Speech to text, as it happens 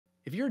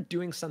if you're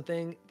doing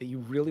something that you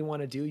really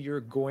want to do, you're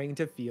going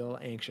to feel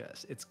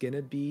anxious. It's going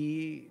to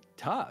be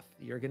tough.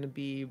 You're going to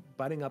be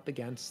butting up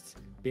against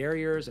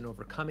barriers and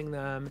overcoming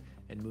them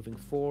and moving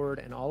forward.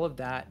 And all of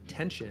that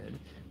tension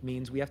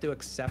means we have to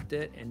accept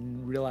it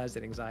and realize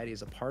that anxiety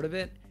is a part of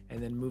it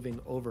and then moving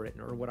over it,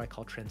 or what I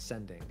call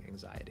transcending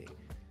anxiety.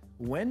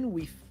 When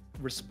we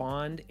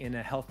respond in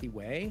a healthy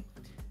way,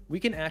 we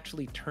can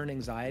actually turn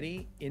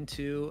anxiety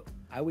into,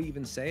 I would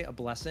even say, a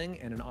blessing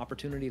and an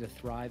opportunity to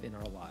thrive in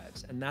our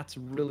lives. And that's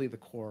really the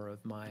core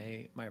of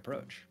my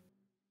approach.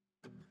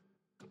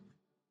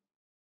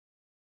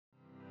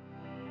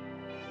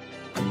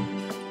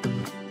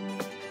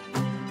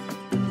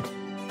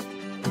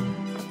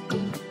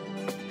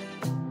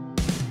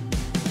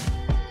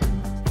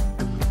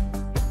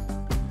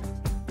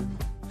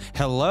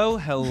 Hello,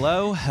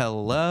 hello,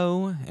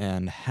 hello,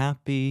 and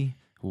happy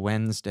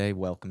Wednesday.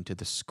 Welcome to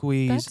The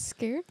Squeeze. That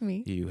scared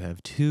me. You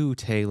have two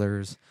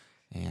Taylors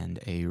and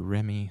a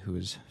Remy who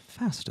is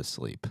fast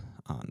asleep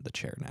on the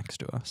chair next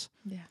to us.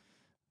 Yeah.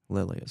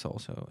 Lily is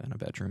also in a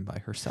bedroom by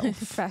herself.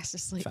 Fast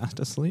asleep. Fast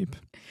asleep.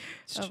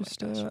 It's Oh my just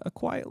gosh. a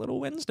quiet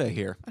little Wednesday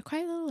here. A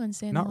quiet little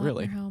Wednesday in Not the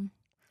really. Lautner home.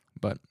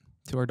 But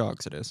to our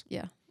dogs it is.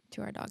 Yeah,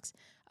 to our dogs.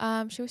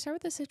 Should we start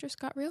with the citrus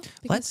got reel?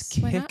 Let's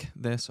Why not? kick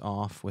this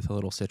off with a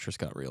little citrus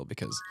gut reel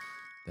because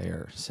they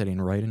are sitting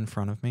right in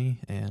front of me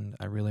and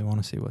I really want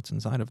to see what's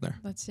inside of there.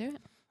 Let's do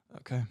it.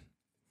 Okay.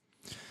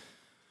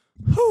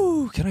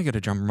 Whew, can I get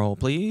a drum roll,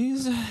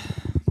 please?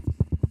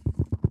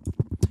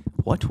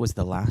 What was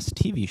the last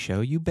TV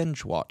show you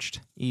binge watched?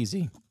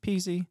 Easy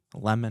peasy,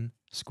 lemon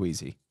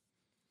squeezy.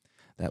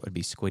 That would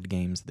be Squid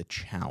Game's The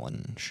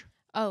Challenge.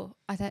 Oh,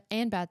 I thought,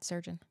 and Bad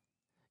Surgeon.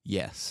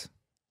 Yes.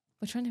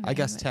 Which one did we I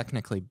guess have?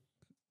 technically...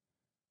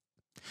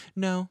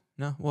 No.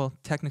 Well,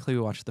 technically we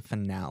watched the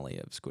finale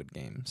of Squid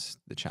Game's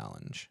The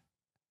Challenge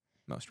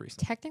most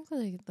recently.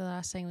 Technically, the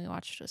last thing we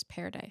watched was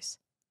Paradise.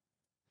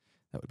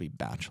 That would be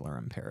Bachelor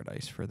in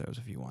Paradise, for those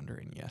of you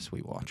wondering. Yes,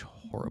 we watch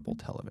horrible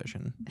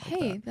television. Like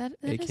Hey, that.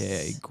 that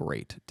AKA is,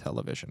 great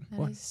television. that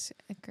What? is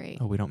a great,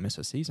 Oh, we don't miss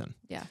a season.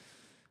 yeah.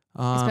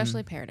 Um,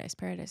 Especially Paradise.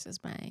 Paradise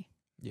is my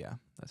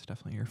that's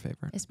definitely your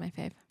favorite.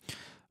 fave.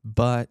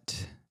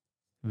 But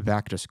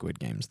back to Squid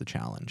Game's The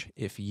Challenge.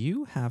 If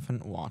you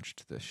haven't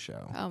watched this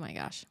show, Oh my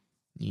gosh.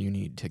 you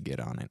need to get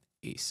on it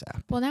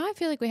ASAP. Well, now I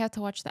feel like we have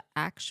to watch the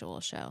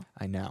actual show.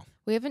 I know.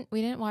 We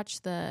didn't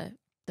watch the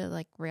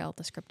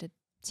scripted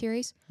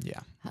series. Yeah,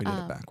 we did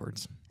it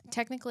backwards.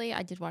 Technically,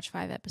 I did watch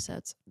 5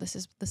 episodes. This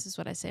is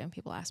what I say when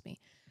people ask me.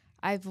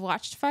 I've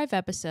watched 5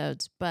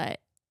 episodes, but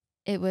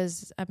it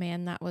was a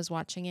man that was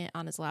watching it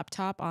on his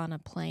laptop on a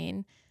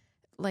plane,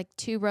 like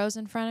 2 rows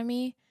in front of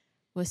me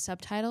with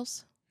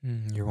subtitles.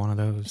 You're one of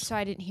those. So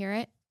I didn't hear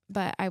it,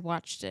 but I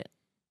watched it.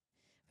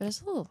 But it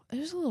was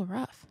a little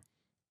rough.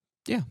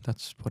 Yeah,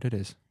 that's what it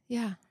is.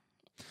 Yeah.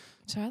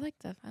 So I like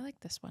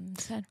this one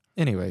instead.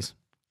 Anyways,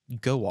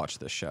 go watch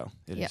this show.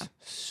 It Yeah. is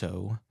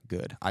so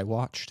good. I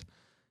watched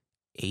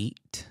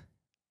 8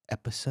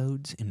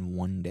 episodes in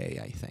one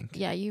day, I think.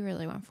 Yeah, you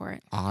really went for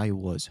it. I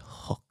was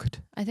hooked.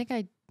 I think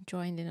I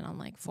joined in on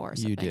like 4 or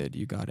something. You did.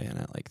 You got in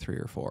at like 3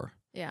 or 4.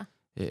 Yeah.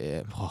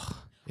 Yeah.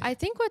 I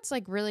think what's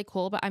like really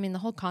cool, but I mean, the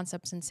whole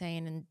concept's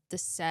insane and the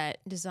set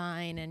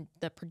design and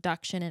the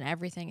production and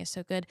everything is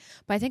so good.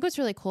 But I think what's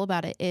really cool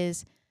about it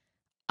is,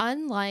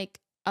 unlike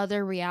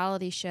other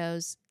reality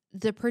shows,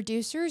 the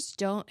producers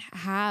don't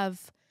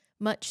have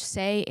much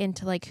say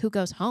into like who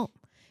goes home,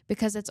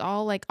 because it's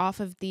all like off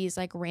of these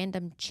like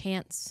random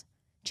chance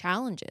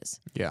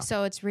challenges. Yeah.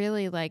 So it's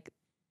really like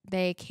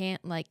they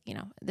can't like,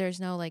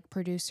 there's no like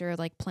producer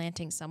like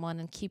planting someone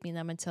and keeping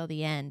them until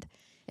the end.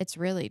 It's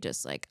really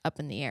just like up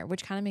in the air,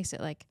 which kind of makes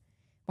it like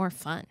more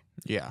fun.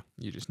 Yeah.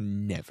 You just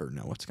never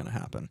know what's going to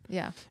happen.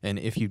 Yeah. And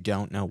if you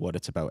don't know what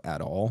it's about at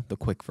all, the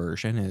quick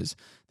version is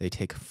they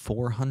take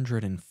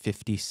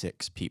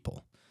 456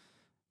 people,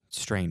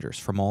 strangers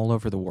from all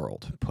over the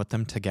world, put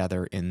them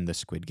together in the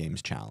Squid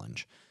Games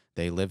challenge.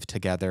 They live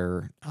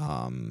together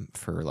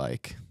for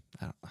like,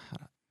 I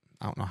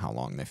don't know how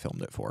long they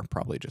filmed it for,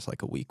 probably just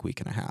like a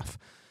week and a half.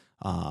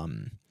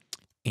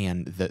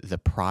 And the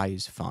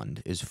prize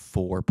fund is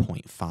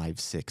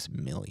 $4.56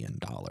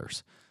 million.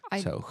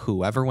 So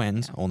whoever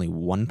wins, only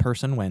one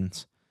person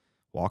wins,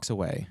 walks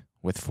away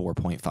with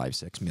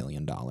 $4.56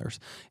 million.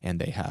 And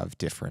they have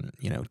different,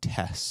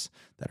 tests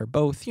that are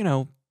both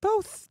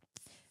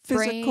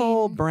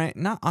physical, brain.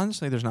 Not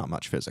honestly, there's not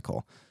much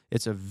physical.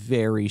 It's a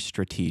very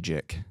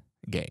strategic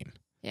game.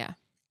 Yeah.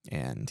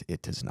 And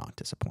it does not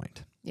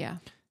disappoint. Yeah.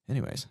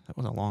 Anyways, that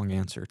was a long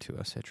answer to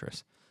a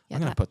citrus. Yeah,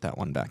 I'm going to put that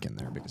one back in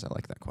there because I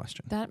like that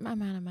question. That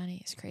amount of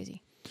money is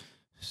crazy.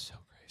 So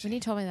crazy. When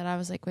you told me that, I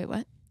was like, wait,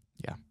 what?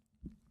 Yeah.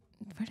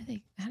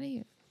 How do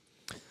you?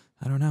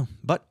 I don't know.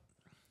 But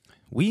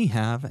we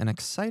have an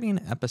exciting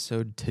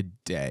episode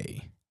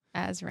today.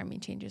 As Remy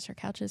changes her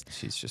couches.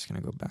 She's just going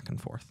to go back and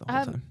forth the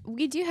whole time.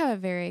 We do have a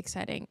very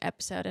exciting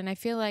episode, and I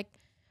feel like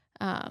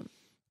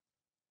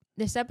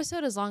this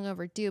episode is long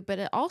overdue, but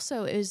it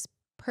also is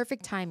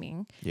perfect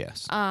timing.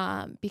 Yes.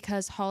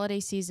 Because holiday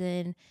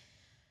season,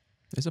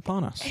 is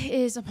upon us.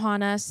 is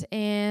upon us.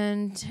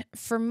 And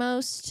for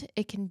most,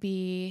 it can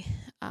be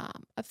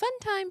a fun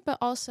time, but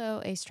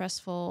also a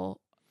stressful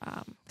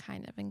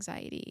kind of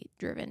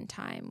anxiety-driven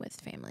time with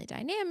family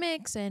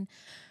dynamics and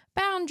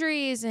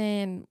boundaries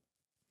and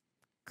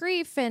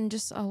grief and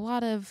just a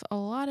lot of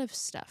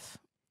stuff.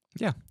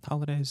 Yeah,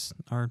 holidays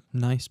are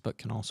nice, but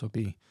can also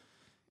be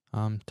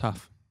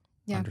tough,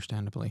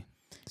 understandably.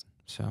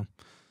 So,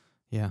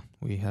 yeah,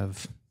 we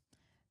have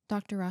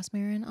Dr.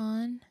 Rosmarin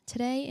on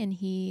today, and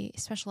he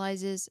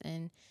specializes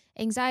in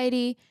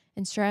anxiety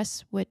and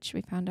stress, which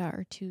we found out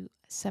are two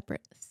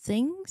separate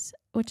things,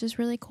 which is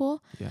really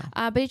cool. Yeah.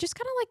 But he just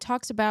kind of like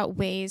talks about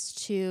ways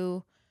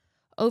to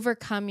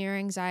overcome your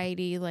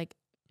anxiety, like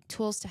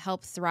tools to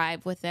help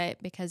thrive with it,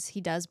 because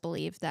he does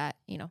believe that,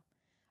 you know,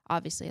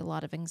 obviously a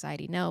lot of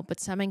anxiety, no,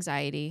 but some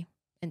anxiety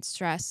and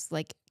stress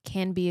like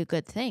can be a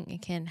good thing.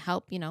 It can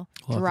help, you know,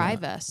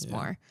 drive us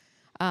more,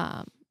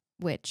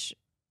 which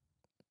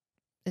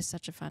is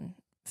such a fun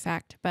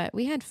fact. But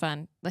we had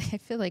fun. Like I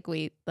feel like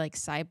we like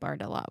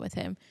sidebarred a lot with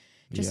him,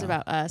 just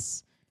about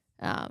us.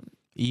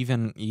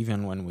 Even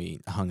when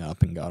we hung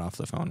up and got off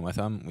the phone with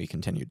him, we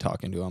continued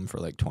talking to him for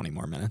like 20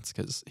 more minutes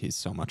because he's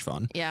so much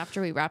fun. Yeah,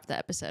 after we wrapped the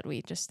episode,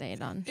 we just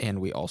stayed on. And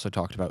we also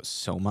talked about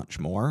so much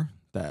more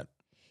that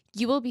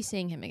you will be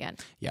seeing him again.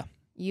 Yeah.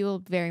 You will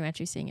very much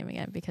be seeing him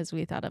again because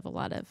we thought of a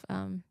lot of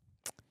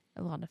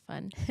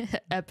fun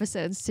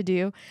episodes to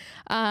do.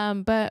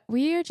 But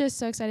we are just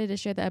so excited to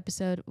share the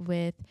episode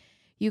with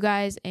you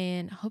guys,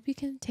 and hope you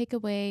can take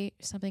away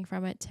something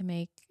from it to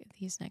make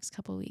these next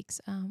couple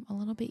weeks a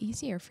little bit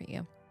easier for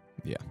you.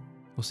 Yeah.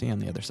 We'll see you on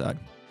the other side.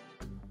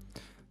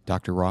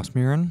 Dr.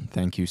 Rosmarin,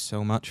 thank you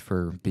so much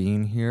for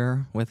being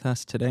here with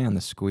us today on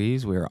The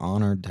Squeeze. We are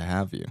honored to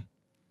have you.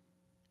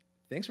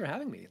 Thanks for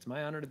having me. It's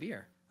my honor to be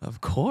here.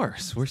 Of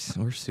course. We're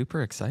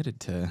super excited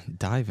to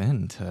dive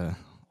into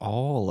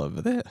all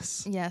of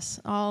this. Yes.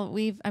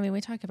 We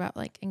talk about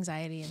like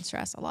anxiety and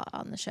stress a lot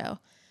on the show.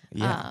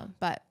 Yeah.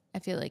 But I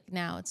feel like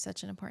now it's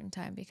such an important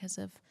time because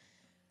of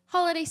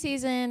holiday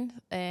season,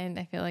 and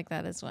I feel like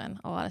that is when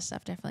a lot of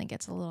stuff definitely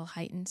gets a little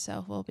heightened.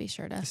 So we'll be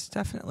sure to. It's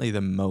definitely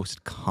the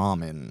most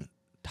common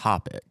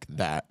topic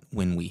that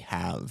when we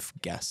have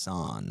guests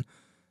on,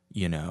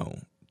 you know,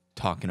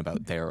 talking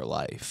about their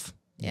life,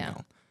 you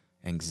know,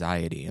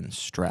 anxiety and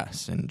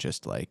stress and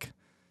just like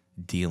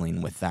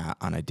dealing with that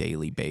on a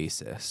daily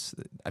basis.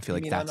 I feel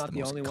like that's I'm not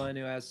the only one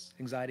who has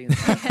anxiety and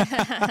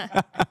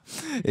stress.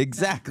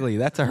 Exactly.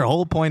 That's our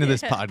whole point of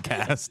this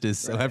podcast is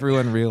so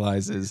everyone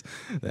realizes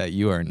that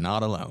you are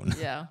not alone.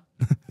 Yeah.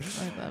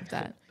 I love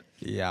that.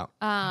 Yeah.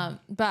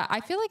 But I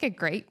feel like a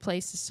great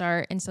place to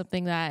start, and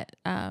something that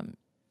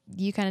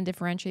you kind of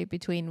differentiate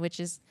between, which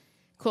is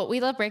cool. We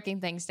love breaking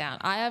things down.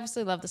 I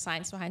obviously love the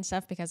science behind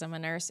stuff because I'm a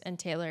nurse, and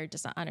Taylor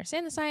does not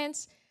understand the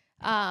science.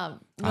 I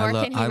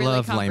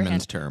love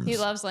layman's terms. He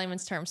loves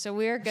layman's terms. So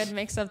we're a good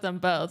mix of them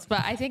both.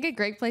 But I think a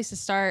great place to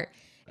start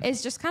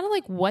is just kind of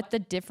like what the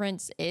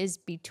difference is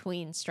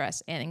between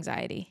stress and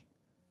anxiety.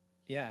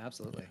 Yeah,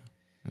 absolutely.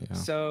 Yeah.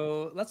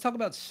 So let's talk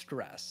about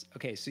stress.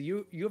 Okay, so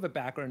you have a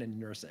background in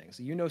nursing,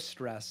 so you know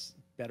stress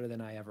better than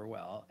I ever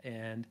will.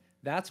 And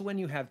that's when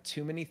you have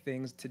too many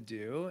things to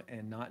do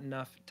and not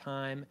enough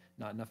time,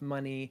 not enough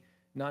money,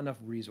 not enough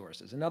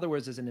resources. In other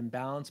words, there's an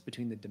imbalance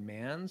between the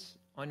demands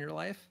on your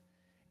life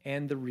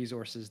and the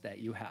resources that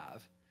you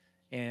have.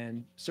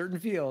 And certain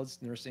fields,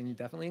 nursing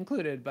definitely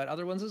included, but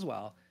other ones as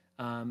well,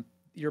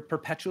 you're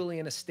perpetually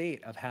in a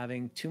state of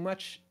having too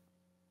much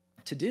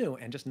to do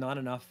and just not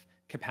enough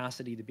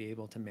capacity to be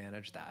able to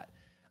manage that.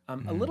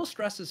 A little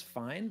stress is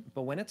fine,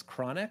 but when it's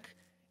chronic,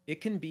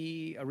 it can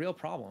be a real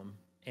problem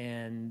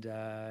and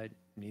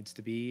needs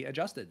to be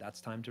adjusted. That's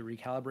time to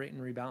recalibrate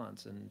and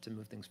rebalance and to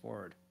move things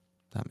forward.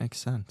 That makes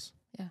sense.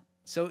 Yeah.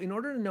 So in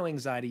order to know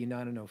anxiety, you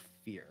now know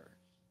fear.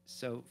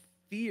 So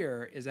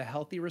fear is a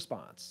healthy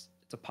response.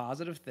 It's a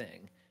positive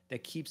thing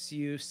that keeps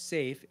you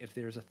safe if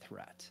there's a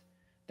threat.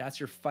 That's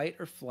your fight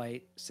or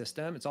flight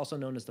system. It's also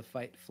known as the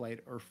fight,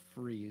 flight, or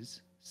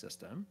freeze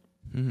system.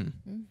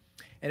 Mm-hmm.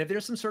 And if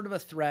there's some sort of a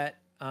threat,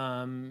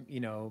 an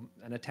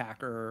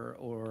attacker,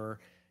 or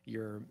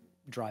you're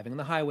driving on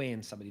the highway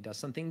and somebody does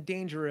something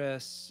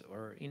dangerous,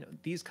 or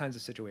these kinds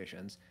of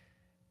situations,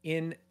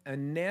 in a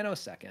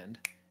nanosecond,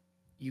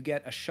 you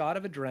get a shot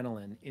of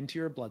adrenaline into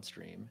your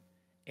bloodstream,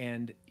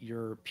 and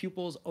your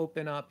pupils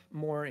open up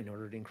more in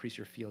order to increase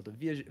your field of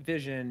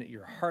vision.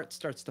 Your heart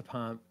starts to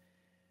pump.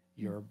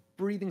 Your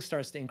breathing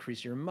starts to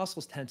increase. Your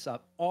muscles tense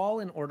up, all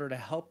in order to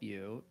help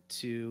you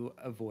to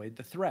avoid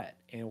the threat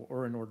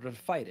or in order to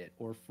fight it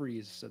or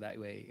freeze so that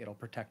way it'll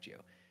protect you.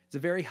 It's a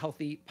very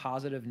healthy,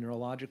 positive,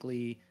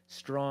 neurologically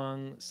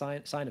strong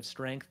sign of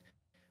strength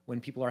when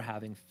people are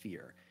having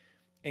fear.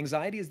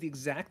 Anxiety is the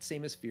exact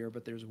same as fear,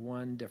 but there's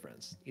one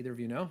difference. Either of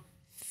you know?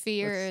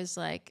 Fear is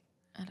like,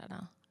 I don't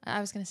know. I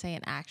was going to say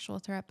an actual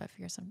threat, but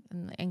fear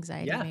something.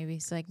 Anxiety maybe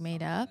is like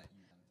made up.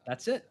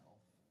 That's it.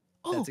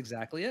 Oh. That's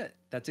exactly it.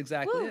 That's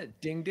exactly it.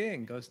 Ding,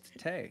 ding goes to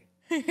Tay.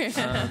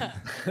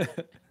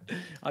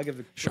 I'll give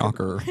the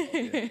shocker.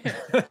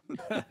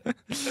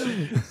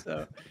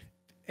 So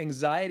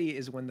anxiety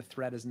is when the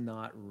threat is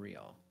not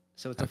real.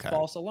 So it's a Okay.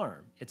 false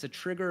alarm. It's a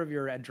trigger of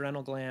your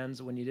adrenal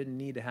glands when you didn't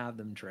need to have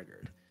them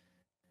triggered.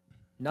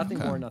 Nothing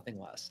Okay. more, nothing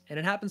less. And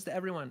it happens to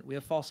everyone. We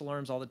have false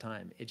alarms all the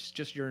time. It's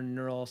just your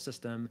neural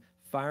system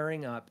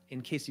firing up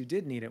in case you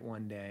did need it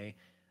one day.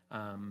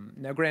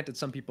 Now, granted,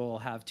 some people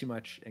have too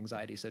much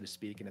anxiety, so to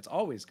speak, and it's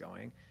always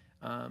going.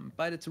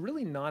 But it's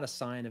really not a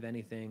sign of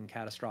anything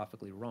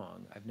catastrophically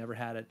wrong. I've never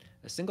had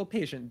a single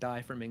patient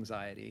die from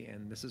anxiety,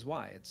 and this is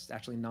why. It's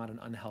actually not an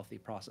unhealthy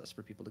process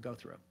for people to go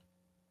through.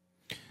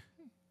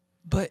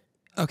 But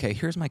okay,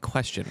 here's my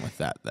question with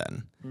that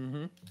then.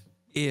 Mm-hmm.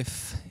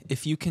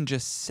 If you can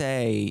just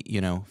say,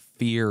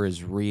 fear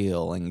is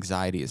real,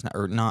 anxiety is not,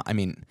 or not, I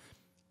mean,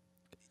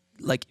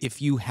 like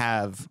if you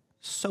have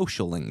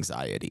social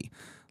anxiety,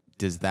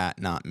 does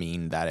that not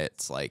mean that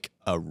it's like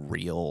a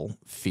real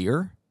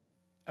fear?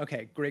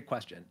 Okay, great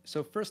question.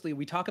 So firstly,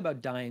 we talk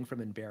about dying from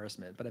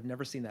embarrassment, but I've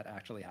never seen that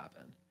actually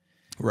happen.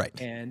 Right.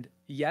 And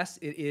yes,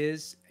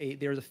 there's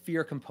a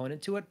fear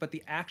component to it, but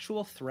the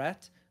actual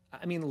threat,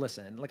 I mean,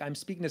 listen, like I'm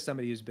speaking to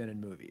somebody who's been in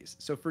movies.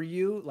 So for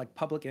you, like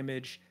public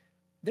image,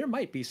 there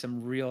might be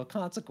some real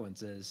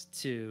consequences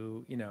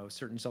to,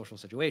 certain social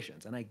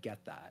situations. And I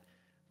get that.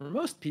 For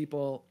most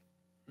people,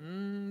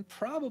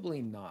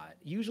 probably not.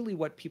 Usually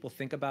what people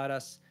think about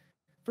us,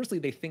 firstly,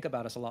 they think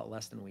about us a lot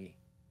less than we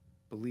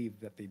believe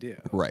that they do.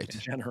 Right. In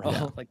general.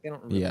 Yeah. Like they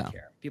don't really Yeah.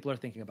 care. People are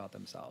thinking about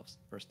themselves,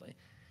 firstly.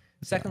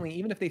 Secondly,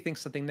 even if they think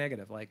something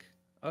negative, like,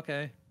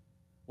 okay,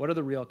 what are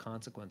the real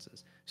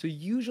consequences? So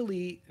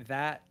usually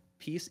that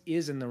piece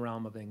is in the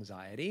realm of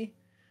anxiety,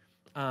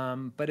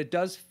 but it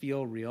does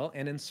feel real.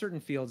 And in certain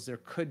fields, there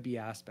could be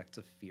aspects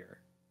of fear,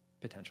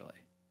 potentially.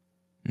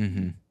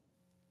 Mm-hmm.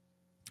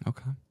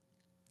 Okay.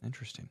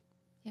 Interesting.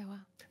 Yeah, wow.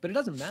 But it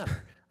doesn't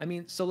matter. I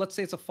mean, so let's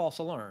say it's a false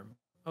alarm.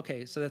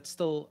 Okay, so that's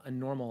still a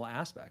normal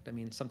aspect. I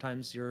mean,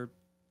 sometimes your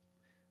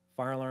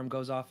fire alarm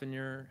goes off in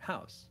your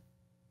house.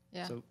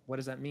 Yeah. So what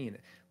does that mean?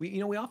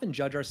 We often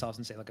judge ourselves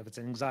and say, look, if it's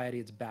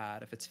anxiety, it's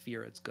bad. If it's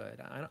fear, it's good.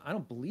 I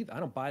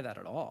don't buy that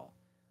at all.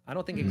 I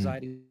don't think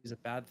anxiety is a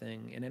bad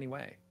thing in any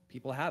way.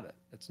 People have it.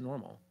 It's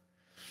normal.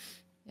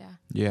 Yeah.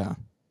 Yeah.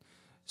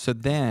 So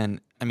then,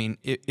 I mean,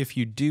 if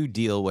you do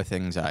deal with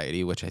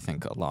anxiety, which I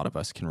think a lot of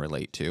us can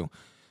relate to,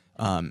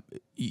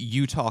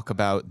 you talk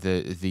about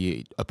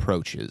the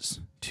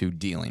approaches to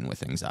dealing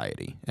with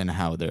anxiety and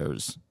how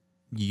there's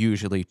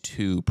usually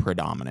two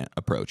predominant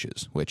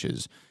approaches, which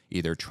is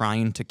either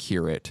trying to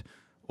cure it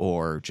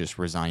or just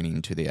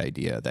resigning to the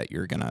idea that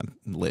you're going to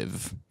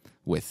live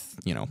with,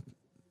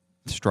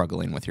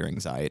 struggling with your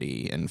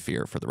anxiety and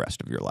fear for the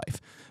rest of your life.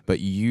 But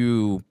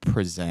you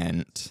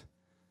present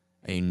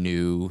a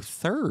new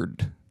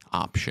third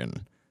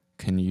option.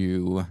 Can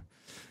you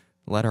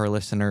let our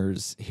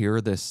listeners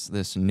hear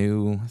this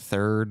new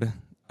third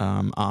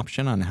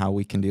option on how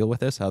we can deal with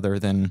this, other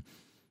than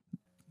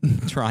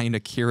trying to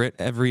cure it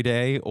every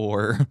day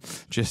or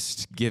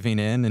just giving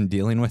in and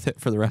dealing with it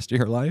for the rest of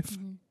your life?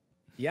 Mm-hmm.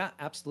 Yeah,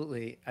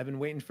 absolutely. I've been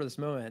waiting for this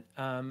moment.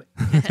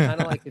 It's kind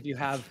of like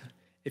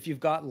if you've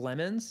got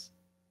lemons,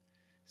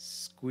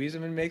 squeeze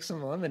them and make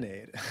some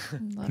lemonade.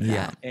 Love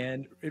Yeah. that.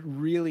 And it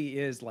really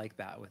is like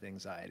that with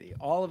anxiety.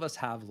 All of us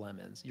have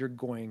lemons. You're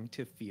going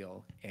to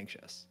feel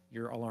anxious.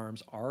 Your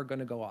alarms are going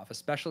to go off,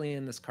 especially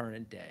in this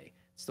current day.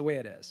 It's the way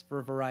it is for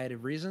a variety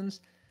of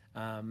reasons.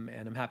 And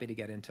I'm happy to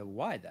get into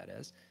why that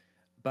is.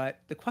 But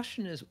the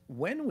question is,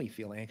 when we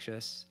feel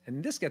anxious,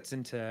 and this gets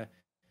into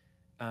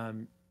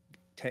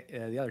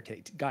the other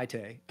guy,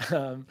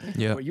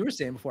 Yeah. what you were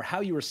saying before,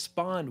 how you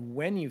respond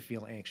when you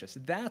feel anxious.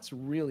 That's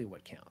really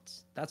what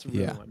counts. That's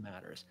really Yeah. what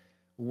matters.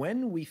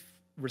 When we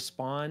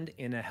respond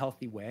in a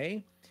healthy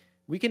way,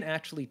 we can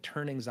actually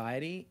turn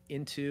anxiety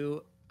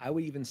into, I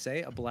would even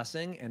say, a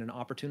blessing and an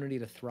opportunity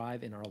to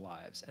thrive in our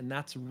lives. And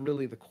that's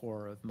really the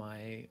core of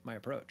my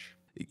approach.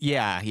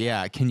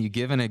 Yeah. Can you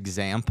give an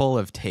example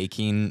of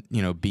taking,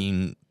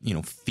 being,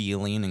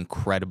 feeling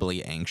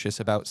incredibly anxious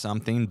about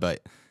something,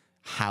 but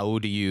how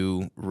do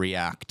you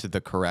react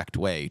the correct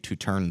way to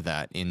turn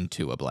that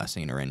into a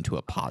blessing or into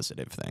a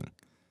positive thing?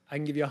 I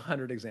can give you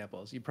 100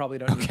 examples. You probably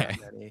don't need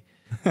that many.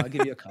 I'll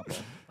give you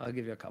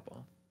a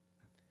couple.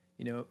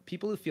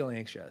 People who feel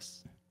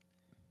anxious,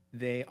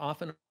 they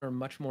often are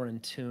much more in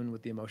tune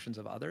with the emotions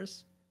of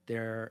others.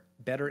 They're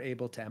better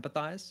able to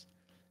empathize.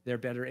 They're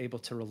better able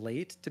to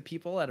relate to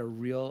people at a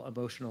real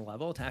emotional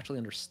level, to actually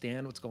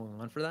understand what's going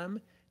on for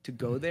them, to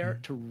go there,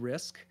 to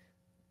risk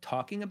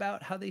talking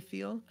about how they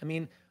feel. I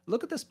mean,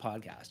 look at this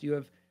podcast. You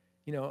have,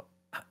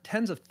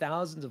 tens of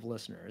thousands of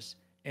listeners.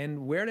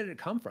 And where did it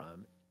come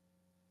from?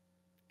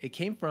 It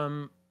came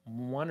from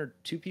one or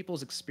two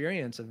people's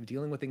experience of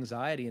dealing with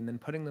anxiety and then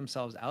putting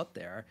themselves out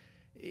there.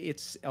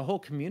 It's a whole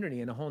community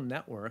and a whole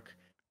network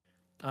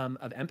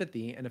of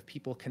empathy and of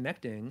people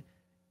connecting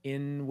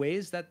in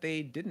ways that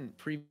they didn't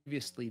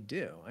previously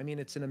do. I mean,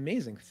 it's an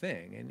amazing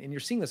thing. And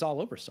you're seeing this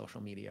all over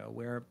social media,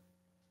 where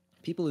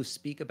people who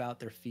speak about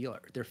their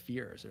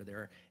fears or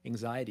their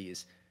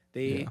anxieties,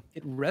 Yeah.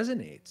 It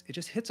resonates. It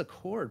just hits a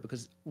chord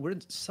because we're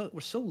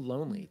so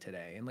lonely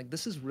today. And like,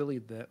 this is really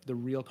the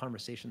real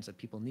conversations that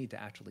people need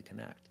to actually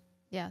connect.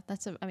 Yeah,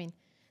 that's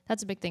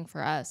a big thing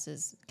for us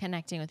is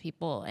connecting with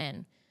people,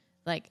 and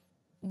like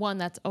one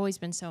that's always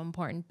been so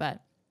important,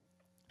 but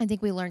I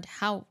think we learned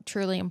how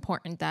truly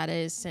important that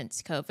is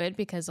since COVID,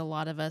 because a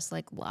lot of us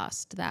like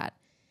lost that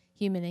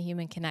human to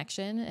human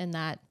connection, and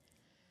that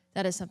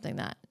is something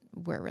that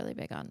we're really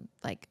big on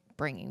like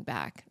bringing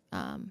back,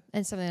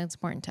 and something that's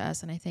important to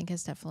us, and I think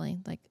has definitely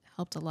like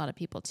helped a lot of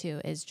people too,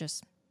 is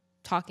just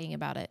talking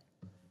about it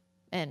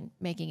and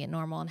making it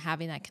normal and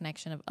having that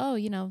connection of, oh,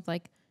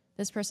 like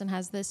this person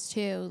has this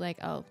too, like,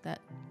 oh, that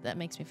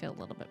makes me feel a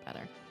little bit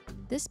better.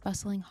 This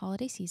bustling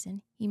holiday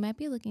season, you might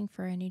be looking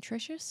for a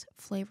nutritious,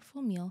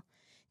 flavorful meal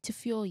to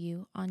fuel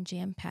you on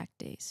jam-packed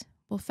days.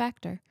 Well,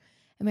 Factor,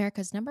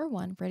 America's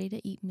 #1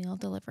 ready-to-eat meal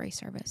delivery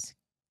service,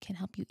 can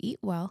help you eat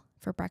well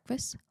for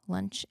breakfast,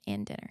 lunch,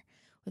 and dinner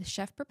with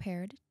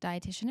chef-prepared,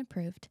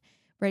 dietitian-approved,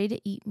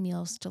 ready-to-eat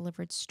meals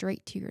delivered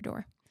straight to your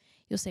door.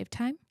 You'll save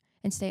time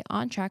and stay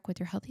on track with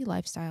your healthy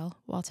lifestyle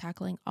while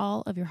tackling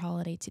all of your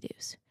holiday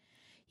to-dos.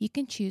 You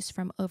can choose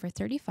from over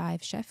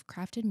 35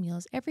 chef-crafted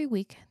meals every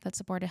week that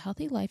support a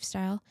healthy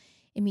lifestyle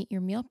and meet your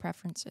meal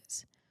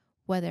preferences,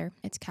 whether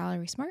it's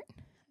calorie smart,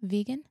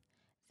 vegan,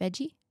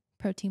 veggie,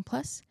 protein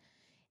plus,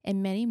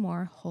 and many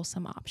more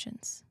wholesome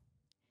options.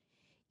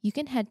 You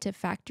can head to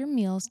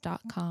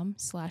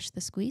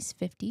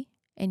factormeals.com/thesqueeze50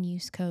 and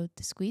use code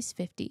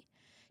thesqueeze50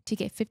 to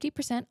get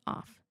 50%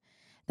 off.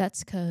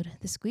 That's code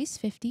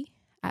thesqueeze50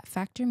 at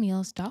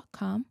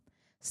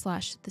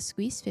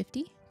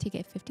factormeals.com/thesqueeze50 to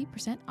get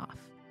 50%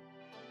 off.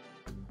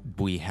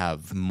 We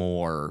have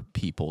more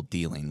people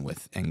dealing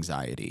with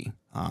anxiety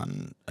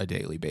on a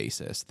daily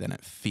basis than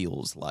it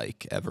feels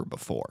like ever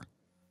before.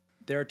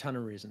 There are a ton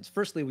of reasons.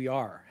 Firstly, we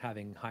are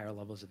having higher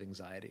levels of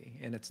anxiety,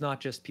 and it's not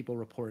just people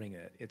reporting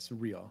it, it's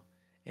real.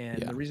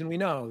 And the reason we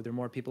know, there are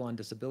more people on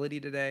disability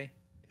today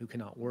who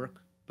cannot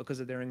work because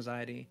of their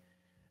anxiety.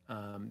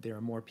 There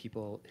are more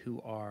people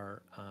who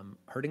are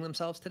hurting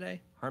themselves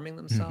today, harming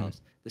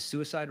themselves. The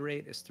suicide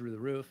rate is through the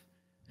roof.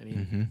 I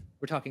mean,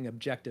 we're talking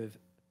objective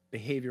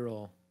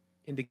behavioral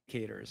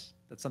indicators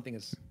that something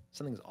is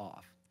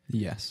off.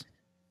 Yes.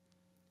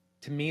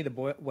 To me,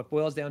 what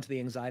boils down to the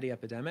anxiety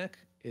epidemic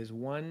is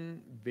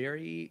one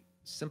very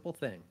simple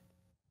thing.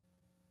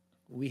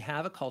 We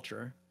have a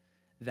culture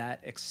that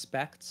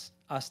expects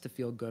us to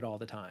feel good all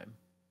the time.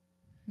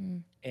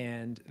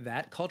 And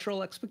that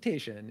cultural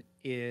expectation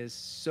is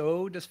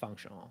so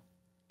dysfunctional.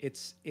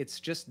 It's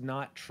just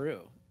not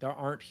true. There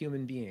aren't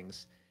human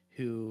beings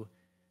who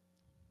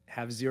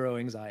have zero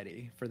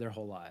anxiety for their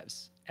whole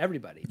lives.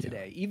 Everybody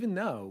today, even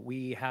though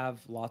we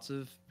have lots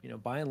of,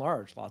 by and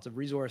large, lots of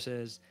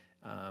resources,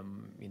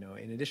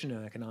 in addition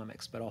to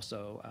economics, but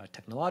also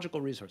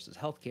technological resources,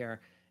 healthcare,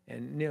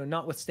 and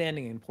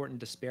notwithstanding important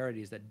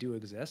disparities that do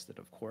exist, that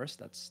of course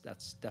that's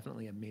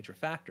definitely a major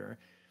factor,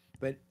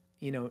 but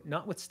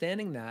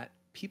notwithstanding that,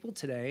 people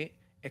today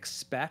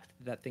expect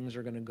that things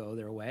are going to go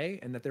their way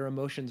and that their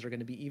emotions are going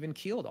to be even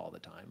keeled all the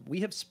time.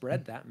 We have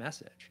spread that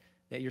message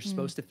that you're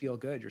supposed to feel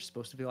good, you're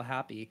supposed to feel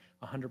happy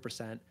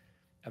 100%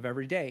 of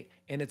every day,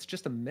 and it's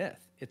just a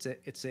myth.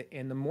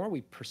 And the more we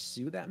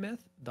pursue that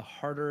myth, the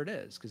harder it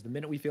is, because the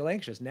minute we feel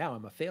anxious, now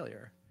I'm a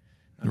failure.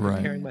 I'm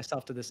comparing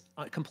myself to this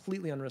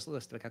completely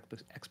unrealistic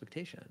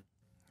expectation.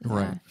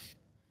 Right.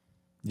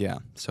 Yeah.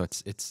 So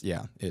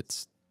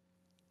it's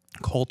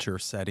culture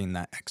setting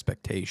that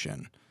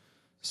expectation.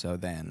 So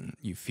then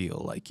you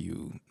feel like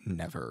you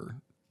never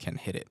can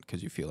hit it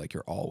because you feel like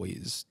you're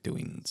always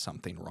doing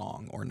something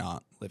wrong or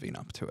not living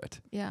up to it.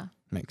 Yeah.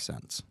 Makes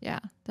sense. Yeah,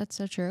 that's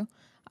so true.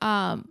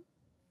 I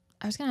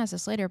was going to ask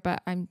this later,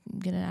 but I'm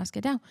going to ask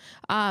it now.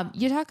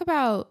 You talk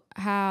about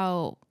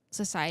how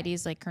society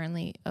is like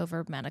currently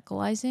over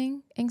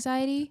medicalizing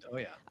anxiety. Oh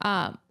yeah.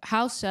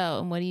 How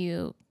so? And what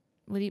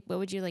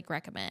would you like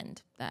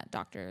recommend that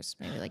doctors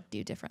maybe like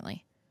do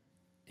differently?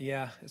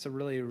 Yeah, it's a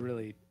really,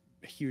 really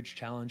huge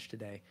challenge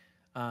today.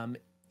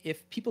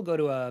 If people go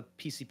to a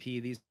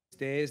PCP these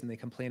days and they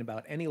complain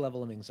about any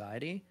level of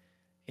anxiety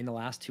in the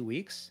last 2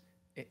 weeks,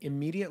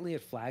 immediately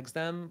it flags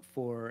them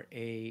for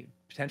a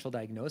potential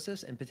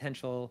diagnosis and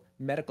potential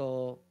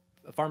medical,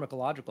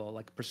 pharmacological,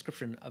 like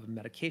prescription of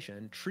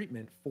medication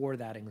treatment for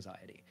that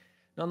anxiety.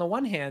 Now, on the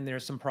one hand,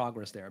 there's some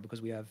progress there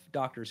because we have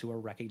doctors who are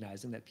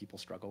recognizing that people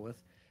struggle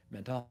with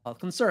mental health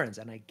concerns,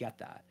 and I get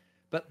that.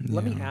 But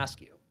let me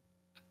ask you,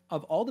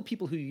 of all the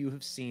people who you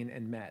have seen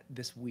and met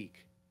this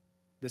week,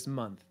 this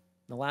month,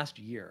 the last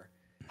year,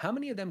 how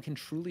many of them can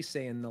truly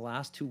say in the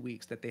last 2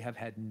 weeks that they have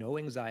had no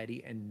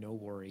anxiety and no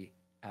worry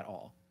at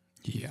all?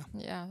 Yeah.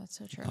 Yeah, that's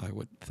so true. I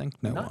would think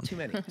no one. Not too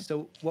many.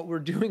 So what we're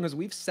doing is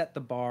we've set the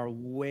bar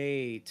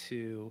way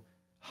too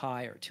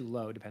high or too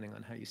low, depending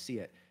on how you see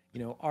it.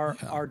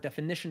 Our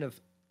definition of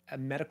a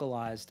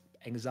medicalized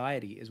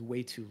anxiety is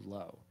way too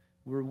low.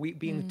 We're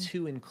being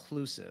too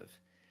inclusive.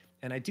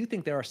 And I do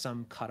think there are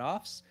some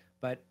cutoffs,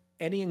 but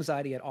any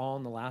anxiety at all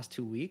in the last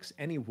 2 weeks,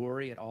 any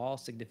worry at all,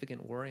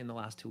 significant worry in the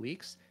last 2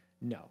 weeks,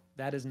 No,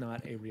 that is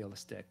not a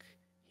realistic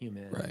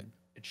human Right.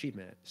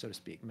 achievement, so to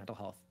speak, mental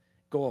health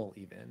goal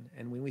even.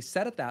 And when we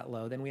set it that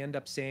low, then we end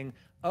up saying,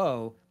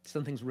 oh,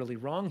 something's really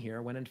wrong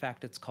here, when in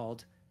fact it's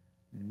called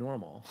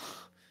normal,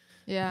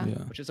 Yeah.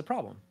 Yeah. which is a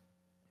problem.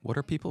 What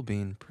are people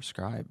being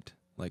prescribed?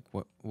 Like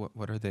what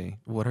are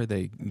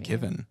they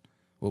given?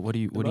 What do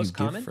you most give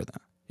common? for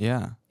that?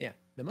 Yeah. Yeah,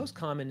 the most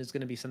common is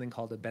going to be something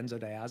called a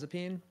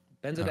benzodiazepine.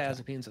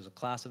 Benzodiazepines is a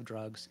class of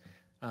drugs.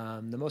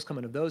 The most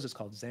common of those is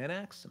called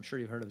Xanax. I'm sure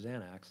you've heard of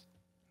Xanax.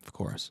 Of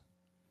course.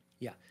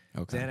 Yeah,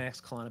 Okay.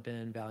 Xanax,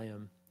 Klonopin,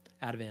 Valium,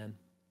 Ativan.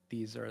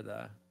 These are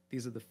the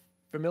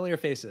familiar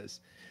faces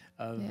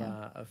of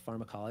Yeah. of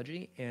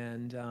pharmacology,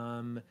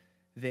 and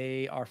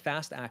they are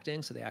fast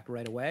acting, so they act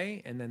right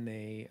away, and then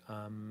they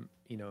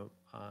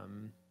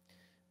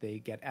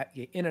get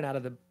in and out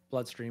of the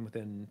bloodstream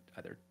within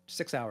either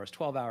 6 hours,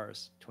 12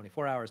 hours,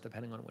 24 hours,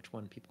 depending on which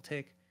one people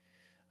take.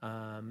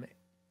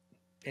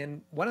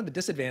 And one of the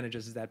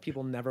disadvantages is that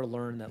people never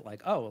learn that,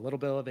 like, oh, a little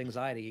bit of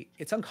anxiety,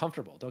 it's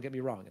uncomfortable. Don't get me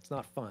wrong. It's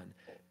not fun.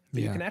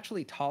 But you Yeah. can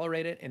actually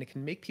tolerate it, and it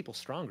can make people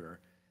stronger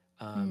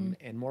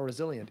and more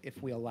resilient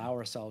if we allow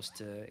ourselves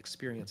to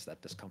experience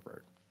that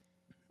discomfort.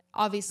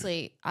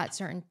 Obviously, at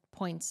certain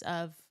points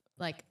of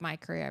like my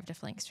career, I've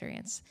definitely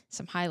experienced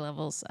some high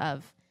levels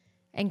of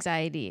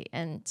anxiety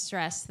and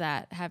stress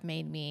that have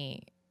made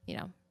me,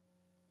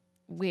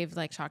 we've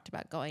like talked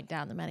about going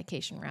down the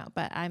medication route,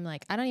 but I'm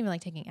like, I don't even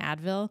like taking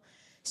Advil.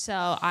 So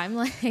I'm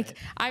like,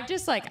 I'm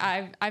just like,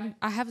 I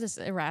have this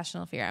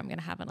irrational fear I'm going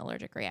to have an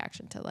allergic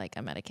reaction to like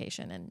a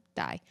medication and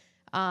die.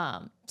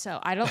 So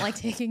I don't like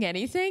taking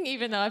anything,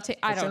 even though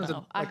I don't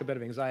know. Like a bit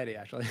of anxiety,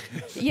 actually.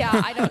 Yeah,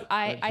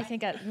 I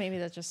think maybe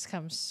that just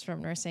comes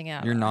from nursing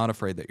out. You're not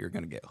afraid that you're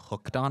going to get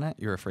hooked on it.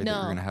 You're afraid that No.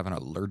 you're going to have an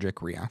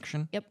allergic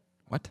reaction. Yep.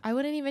 What? I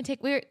wouldn't even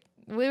take, we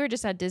were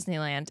just at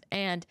Disneyland,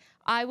 and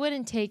I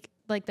wouldn't take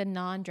like the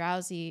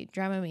non-drowsy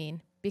Dramamine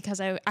because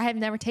I have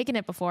never taken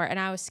it before, and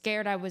I was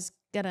scared I was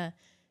gonna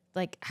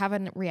like have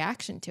a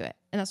reaction to it,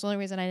 and that's the only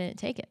reason I didn't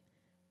take it.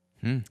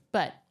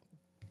 But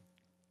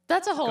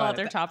that's a whole Got it.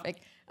 other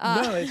topic.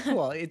 No, it's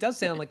cool. It does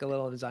sound like a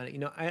little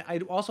design. I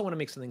also want to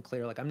make something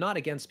clear. Like, I'm not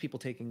against people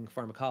taking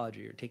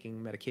pharmacology or taking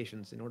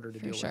medications in order to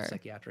deal sure. with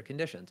psychiatric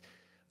conditions.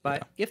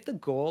 But if the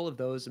goal of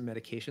those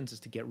medications is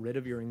to get rid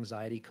of your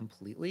anxiety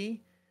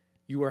completely,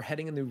 you are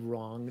heading in the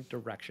wrong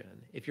direction.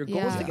 If your goal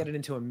is to Yeah. get it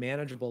into a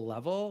manageable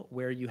level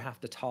where you have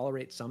to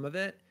tolerate some of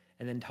it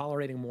and then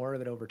tolerating more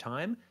of it over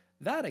time,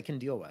 that I can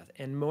deal with.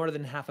 And more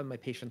than half of my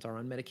patients are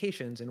on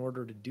medications in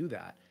order to do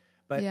that.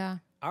 But Yeah.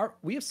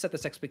 we have set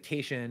this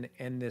expectation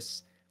and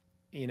this,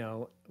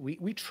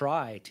 we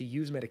try to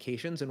use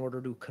medications in order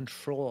to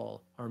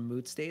control our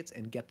mood states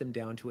and get them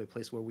down to a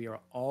place where we are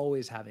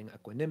always having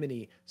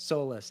equanimity,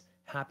 solace,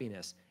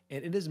 happiness.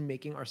 And it is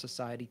making our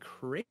society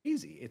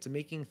crazy. It's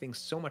making things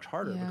so much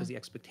harder Yeah. because the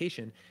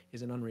expectation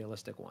is an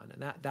unrealistic one.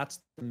 And that's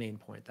the main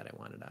point that I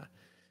wanted to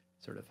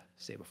sort of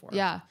say before.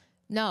 Yeah.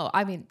 No,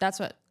 I mean, that's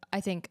what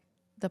I think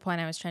the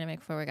point I was trying to make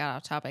before we got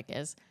off topic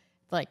is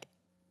like,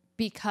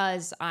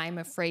 because I'm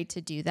afraid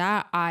to do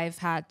that, I've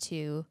had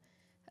to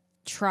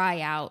try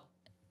out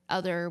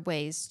other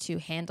ways to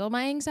handle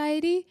my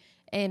anxiety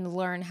and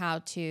learn how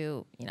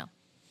to,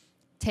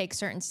 take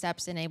certain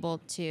steps and able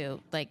to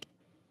like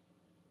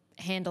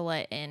handle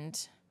it.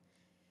 And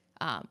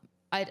I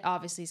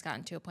obviously it's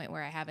gotten to a point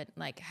where I haven't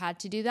like had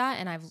to do that.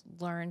 And I've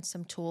learned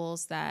some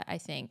tools that I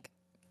think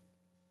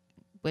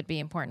would be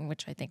important,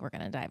 which I think we're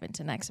going to dive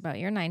into next about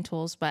your 9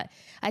 tools. But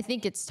I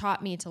think it's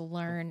taught me to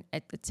learn.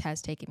 It has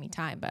taken me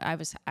time, but I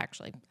was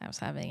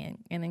having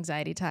an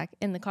anxiety attack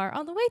in the car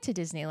on the way to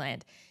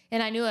Disneyland,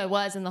 and I knew I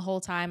was. And the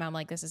whole time I'm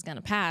like, this is going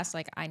to pass.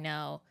 Like, I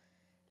know,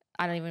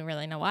 I don't even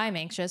really know why I'm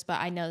anxious,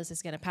 but I know this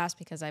is going to pass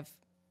because I've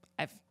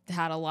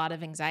had a lot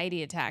of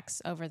anxiety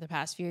attacks over the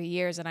past few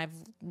years, and I've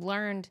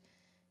learned,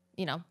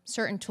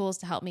 certain tools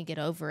to help me get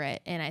over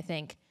it. And I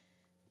think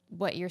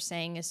what you're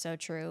saying is so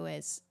true,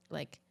 is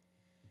like,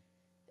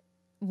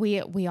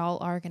 we all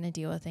are going to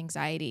deal with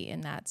anxiety,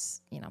 and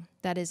that's,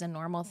 that is a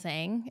normal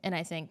thing. And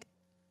I think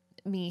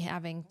me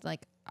having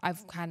like,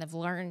 I've kind of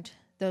learned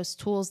those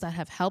tools that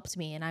have helped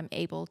me, and I'm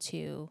able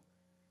to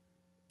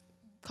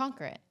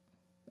conquer it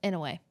in a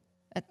way.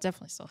 That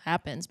definitely still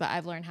happens, but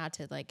I've learned how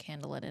to like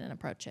handle it and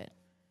approach it.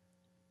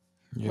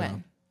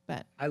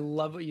 But I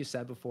love what you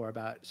said before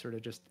about sort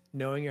of just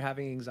knowing you're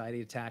having an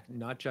anxiety attack,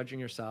 not judging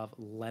yourself,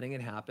 letting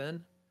it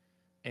happen,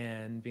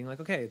 and being like,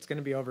 okay, it's going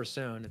to be over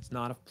soon. It's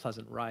not a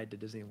pleasant ride to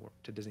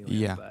Disneyland,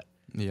 Yeah. but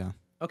Yeah.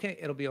 okay,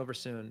 it'll be over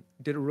soon.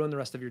 Did it ruin the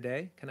rest of your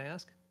day? Can I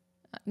ask?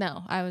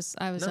 no, I was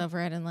No?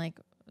 over it in like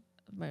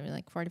maybe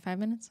like 45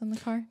 minutes in the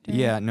car. doing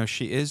Yeah, it. no,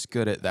 she is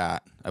good at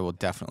that. I will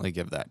definitely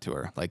give that to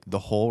her. Like the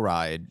whole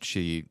ride,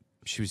 she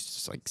was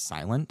just like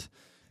silent.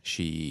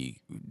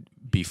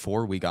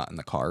 Before we got in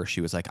the car,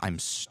 she was like, I'm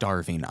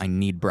starving. I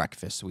need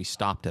breakfast. So we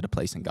stopped at a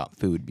place and got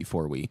food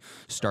before we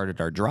started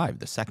our drive.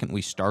 The second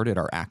we started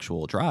our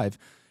actual drive,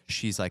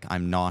 she's like,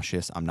 I'm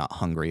nauseous. I'm not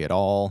hungry at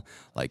all.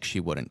 Like, she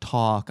wouldn't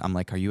talk. I'm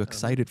like, are you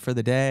excited for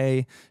the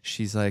day?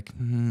 She's like,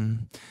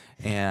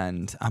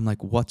 and I'm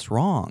like, what's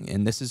wrong?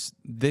 And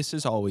this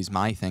is always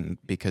my thing,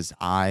 because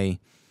I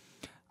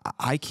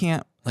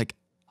can't, like,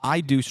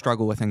 I do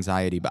struggle with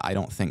anxiety, but I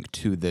don't think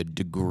to the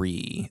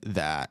degree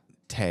that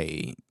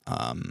Tay,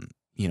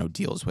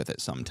 deals with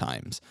it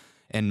sometimes.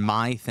 And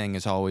my thing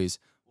is always,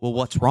 well,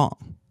 what's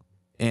wrong?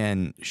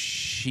 And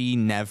she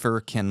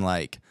never can,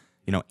 like,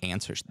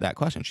 answer that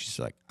question. She's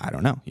like, I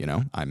don't know.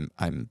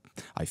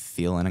 I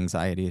feel an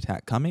anxiety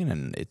attack coming,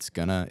 and it's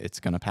gonna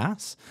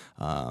pass.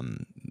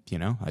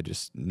 I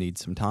just need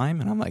some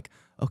time. And I'm like,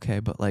 okay,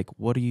 but like,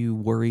 what are you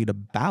worried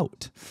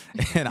about?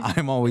 And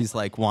I'm always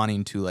like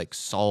wanting to like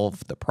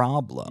solve the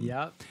problem.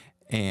 Yep.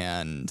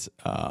 And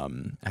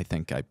I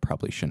think I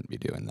probably shouldn't be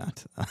doing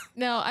that.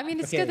 No, I mean,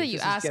 it's good that you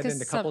ask. Get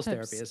into couples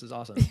therapy. This is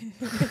awesome.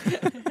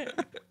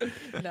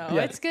 No,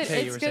 Yeah. it's good.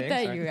 Hey, It's good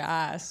that you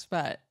asked,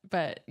 but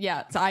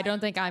yeah. So I don't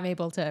think I'm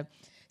able to.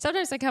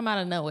 Sometimes I come out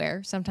of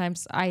nowhere.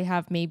 Sometimes I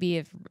have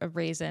maybe a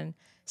reason.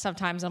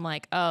 Sometimes I'm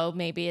like, oh,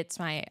 maybe it's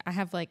I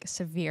have like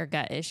severe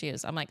gut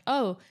issues. I'm like,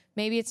 oh,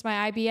 maybe it's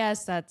my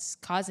IBS that's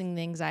causing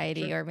the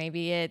anxiety, or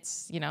maybe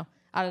it's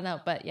I don't know.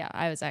 But yeah,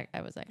 I was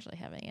actually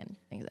having an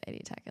anxiety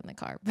attack in the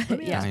car.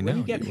 But yeah, when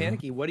you get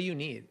panicky, what do you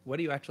need? What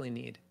do you actually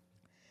need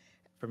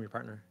from your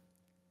partner?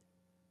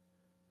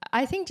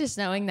 I think just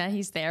knowing that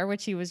he's there,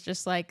 which he was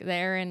just like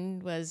there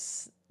and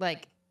was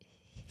like,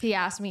 he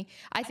asked me.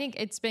 I think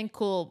it's been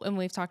cool, and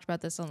we've talked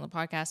about this on the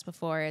podcast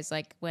before, is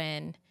like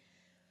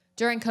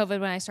during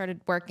COVID, when I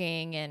started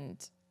working and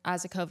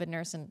as a COVID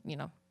nurse, and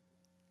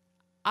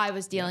I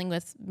was dealing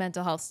with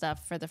mental health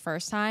stuff for the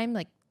first time,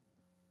 like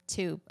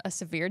to a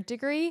severe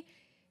degree.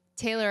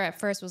 Taylor at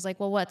first was like,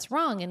 well, what's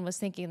wrong? And was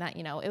thinking that,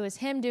 it was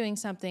him doing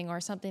something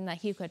or something that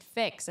he could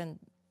fix. And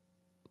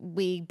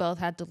we both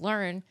had to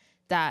learn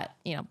that,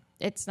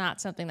 it's not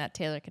something that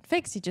Taylor can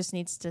fix. He just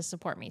needs to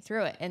support me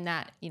through it. And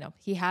that,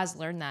 he has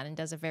learned that and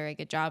does a very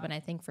good job. And I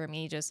think for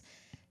me, just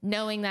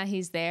knowing that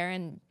he's there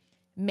and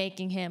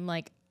making him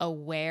like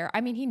aware.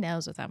 I mean, he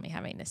knows without me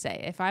having to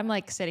say. If I'm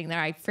like sitting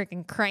there, I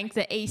freaking crank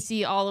the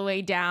AC all the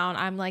way down.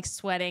 I'm like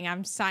sweating.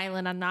 I'm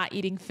silent. I'm not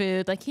eating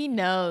food. Like he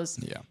knows.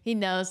 Yeah. He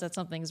knows that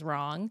something's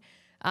wrong.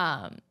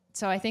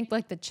 So I think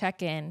like the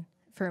check-in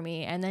for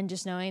me, and then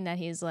just knowing that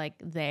he's like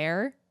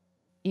there,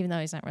 even though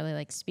he's not really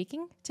like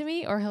speaking to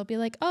me, or he'll be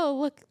like,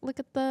 oh, look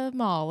at the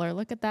mall, or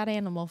look at that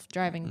animal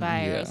driving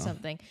by or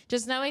something.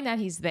 Just knowing that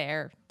he's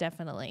there,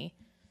 definitely.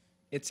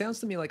 It sounds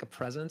to me like a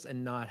presence,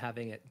 and not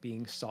having it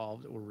being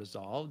solved or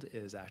resolved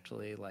is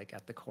actually like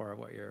at the core of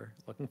what you're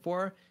looking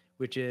for,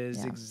 which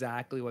is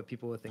exactly what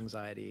people with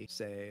anxiety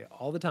say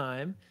all the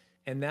time.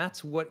 And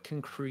that's what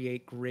can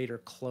create greater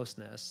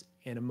closeness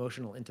and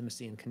emotional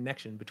intimacy and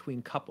connection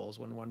between couples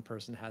when one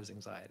person has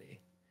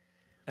anxiety.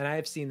 And I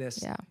have seen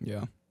this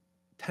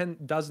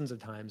dozens of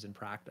times in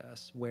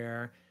practice,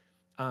 where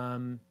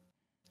often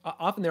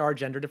there are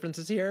gender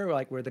differences here,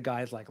 like where the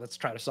guy's like, let's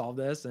try to solve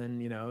this,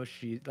 and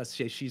let's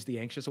say she's the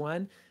anxious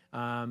one.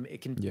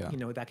 It can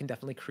that can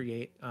definitely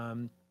create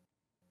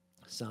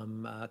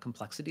some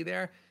complexity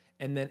there.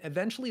 And then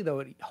eventually, though,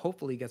 it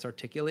hopefully gets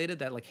articulated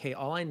that like, hey,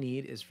 all I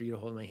need is for you to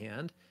hold my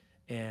hand,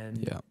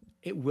 and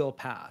it will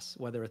pass,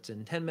 whether it's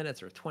in 10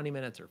 minutes or 20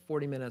 minutes or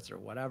 40 minutes or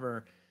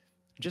whatever,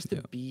 just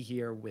to be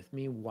here with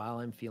me while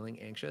I'm feeling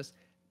anxious.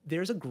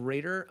 There's a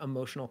greater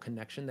emotional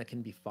connection that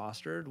can be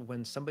fostered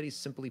when somebody's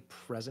simply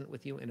present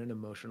with you in an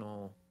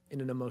emotionally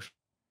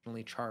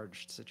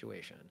charged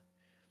situation.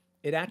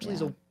 It actually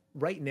is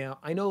right now,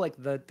 I know like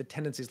the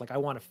tendency is like, I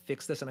want to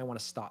fix this and I want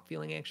to stop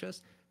feeling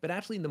anxious, but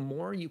actually the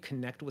more you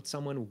connect with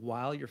someone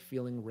while you're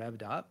feeling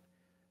revved up,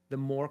 the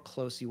more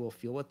close you will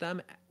feel with them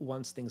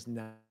once things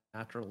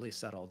naturally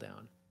settle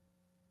down.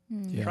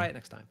 Try it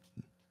next time.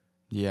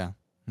 Yeah.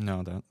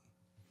 No, that.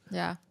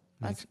 Yeah.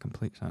 Makes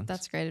complete sense.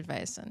 That's great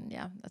advice. And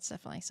that's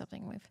definitely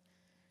something we've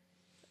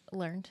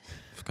learned.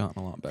 We've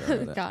gotten a lot better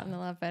at it. Gotten a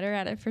lot better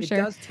at it, for sure.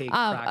 It does take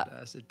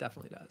practice. It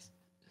definitely does.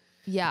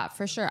 Yeah,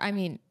 for sure. I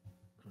mean,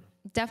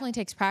 definitely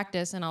takes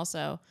practice. And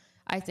also,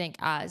 I think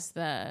I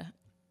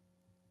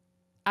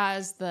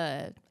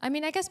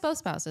guess both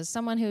spouses,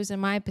 someone who's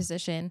in my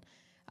position,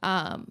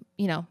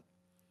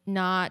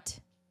 not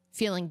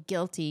feeling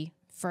guilty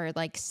for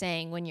like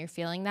saying when you're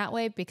feeling that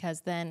way,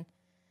 because then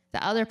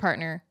the other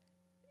partner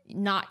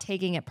not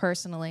taking it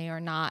personally, or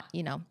not,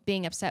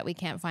 being upset we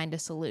can't find a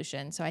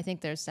solution. So I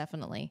think there's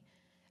definitely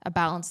a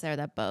balance there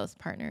that both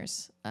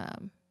partners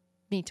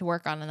need to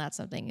work on. And that's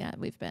something that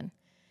we've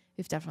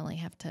definitely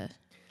have to.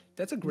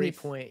 That's a great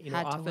point.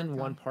 Often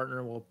one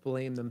partner will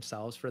blame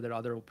themselves for their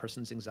other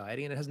person's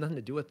anxiety, and it has nothing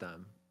to do with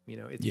them.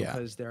 It's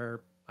because they're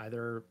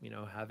either,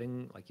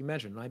 having, like you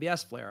mentioned, an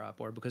IBS flare up,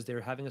 or because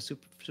they're having a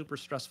super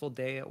stressful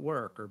day at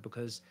work, or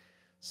because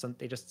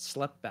they just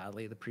slept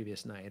badly the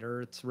previous night,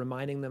 or it's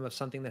reminding them of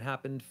something that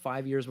happened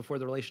 5 years before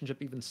the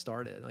relationship even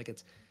started. Like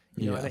it's,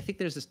 and I think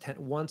there's this,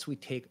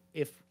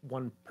 if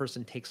one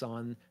person takes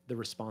on the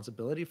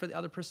responsibility for the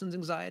other person's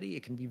anxiety,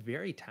 it can be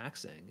very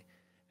taxing.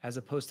 as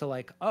opposed to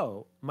like,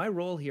 oh, my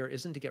role here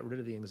isn't to get rid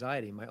of the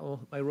anxiety.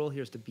 My role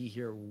here is to be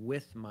here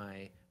with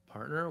my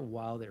partner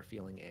while they're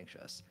feeling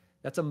anxious.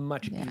 That's a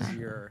much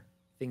easier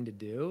thing to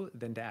do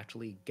than to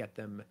actually get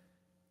them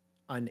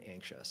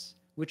unanxious,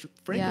 which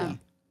frankly,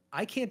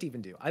 I can't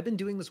even do. I've been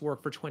doing this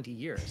work for 20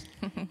 years.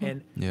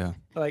 And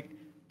like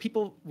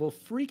people will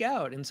freak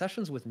out in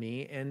sessions with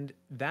me, and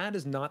that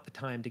is not the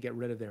time to get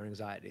rid of their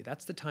anxiety.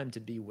 That's the time to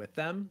be with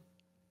them.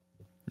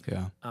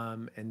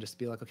 And just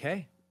be like,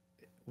 okay,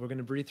 we're going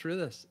to breathe through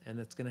this, and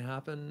it's going to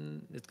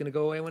happen. It's going to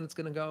go away when it's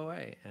going to go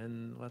away.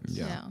 And let's,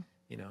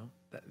 you know,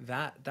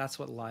 that's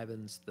what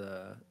livens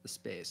the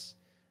space,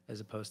 as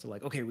opposed to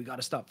like, okay, we got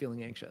to stop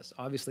feeling anxious.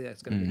 Obviously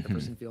that's going to make the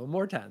person feel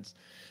more tense,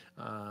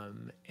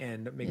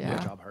 and make their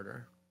job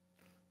harder.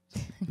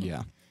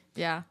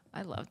 Yeah,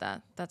 I love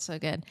that. That's so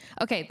good.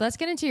 Okay, let's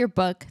get into your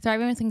book,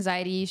 Thriving with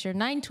Anxiety. You share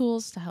 9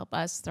 tools to help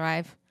us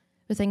thrive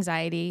with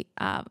anxiety.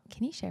 Can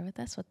you share with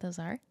us what those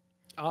are?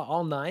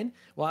 All 9?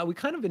 Well, we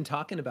kind of been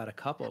talking about a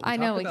couple. I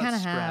know, we kind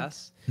of have.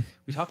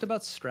 We talked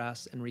about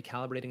stress and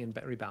recalibrating and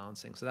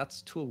rebalancing. So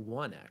that's tool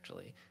 1,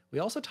 actually. We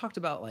also talked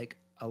about like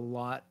a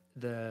lot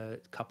the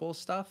couple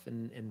stuff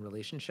and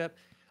relationship.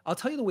 I'll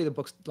tell you the way the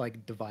book's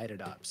like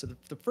divided up. So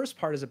the first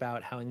part is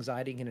about how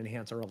anxiety can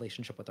enhance our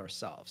relationship with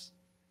ourselves.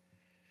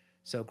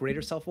 So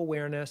greater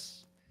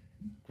self-awareness,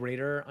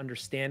 greater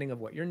understanding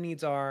of what your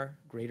needs are,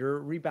 greater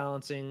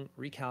rebalancing,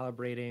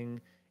 recalibrating,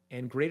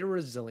 and greater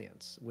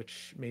resilience,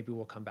 which maybe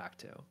we'll come back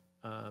to.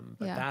 But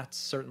that's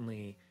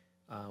certainly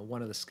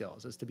one of the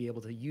skills, is to be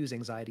able to use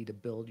anxiety to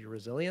build your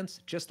resilience,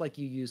 just like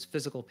you use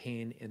physical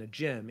pain in a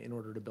gym in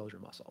order to build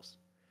your muscles.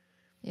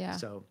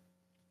 So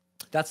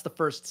that's the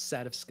first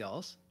set of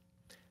skills.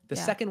 The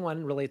second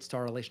one relates to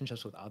our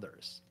relationships with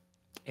others.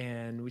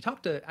 And we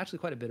talked actually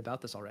quite a bit about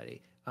this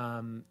already,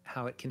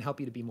 how it can help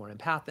you to be more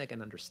empathic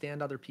and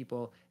understand other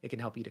people. It can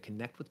help you to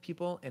connect with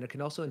people, and it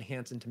can also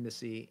enhance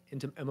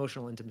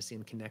emotional intimacy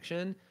and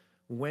connection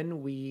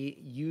when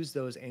we use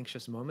those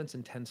anxious moments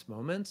and tense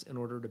moments in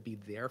order to be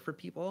there for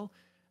people,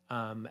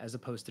 as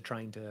opposed to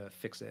trying to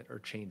fix it or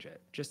change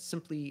it. Just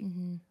simply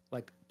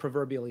like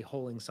proverbially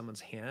holding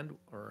someone's hand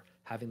or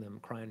having them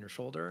cry on your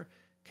shoulder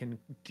can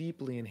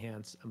deeply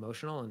enhance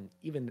emotional and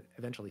even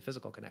eventually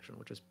physical connection,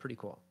 which is pretty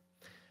cool.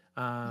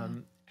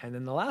 And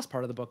then the last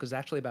part of the book is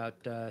actually about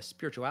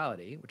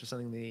spirituality, which is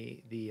something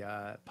the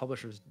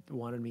publishers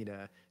wanted me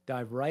to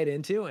dive right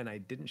into, and I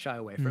didn't shy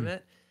away from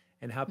it,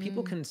 and how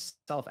people can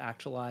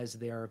self-actualize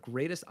their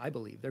greatest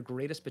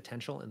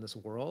potential in this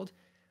world.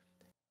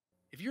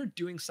 If you're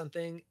doing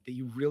something that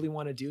you really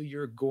want to do,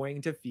 you're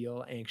going to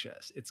feel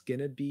anxious. It's going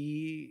to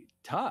be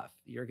tough.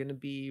 You're going to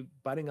be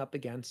butting up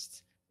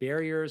against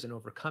barriers and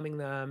overcoming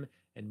them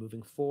and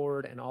moving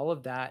forward. And all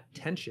of that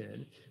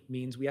tension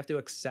means we have to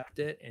accept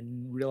it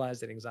and realize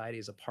that anxiety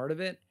is a part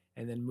of it,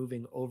 and then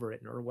moving over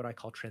it, or what I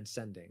call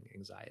transcending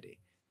anxiety.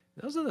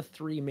 Those are the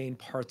 3 main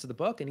parts of the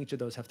book, and each of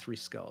those have 3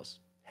 skills,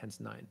 hence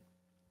 9.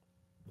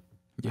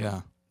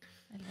 Yeah.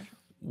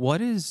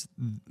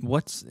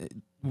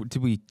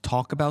 Did we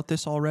talk about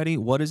this already?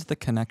 What is the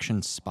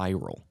connection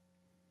spiral?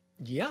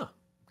 Yeah,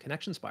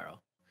 connection spiral.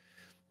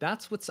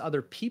 That's what's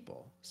other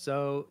people.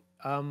 So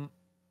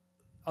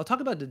I'll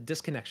talk about the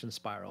disconnection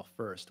spiral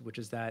first, which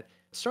is that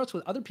it starts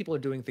with other people are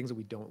doing things that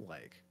we don't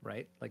like,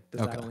 right? Like,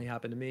 does that only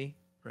happen to me?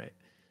 Right.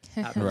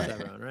 Happens to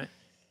everyone, right?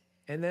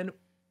 And then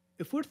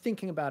if we're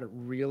thinking about it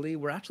really,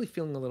 we're actually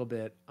feeling a little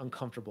bit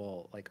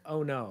uncomfortable, like,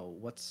 oh no,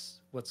 what's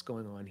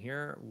going on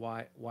here?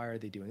 Why are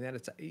they doing that?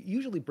 It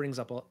usually brings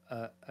up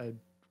a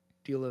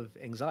deal of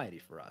anxiety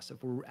for us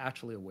if we're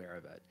actually aware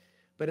of it.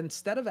 But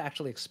instead of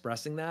actually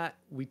expressing that,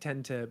 we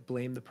tend to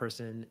blame the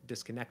person,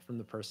 disconnect from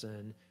the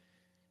person,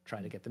 try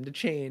to get them to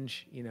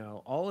change,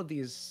 all of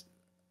these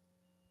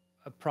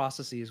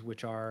processes,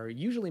 which are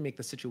usually make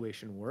the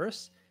situation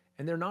worse,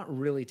 and they're not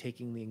really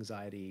taking the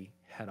anxiety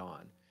head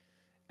on,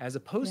 as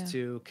opposed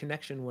to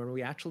connection, where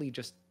we actually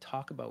just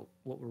talk about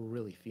what we're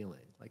really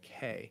feeling. Like,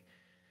 hey,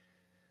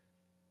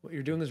 what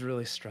you're doing is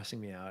really stressing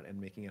me out and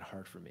making it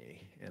hard for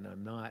me. And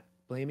I'm not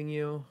blaming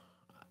you.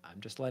 I'm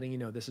just letting you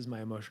know this is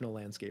my emotional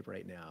landscape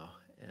right now.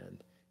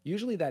 And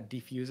usually that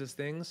defuses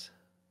things,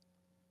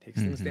 takes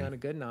things down a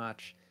good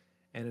notch,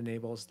 and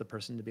enables the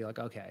person to be like,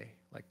 okay,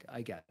 like,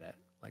 I get it.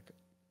 Like,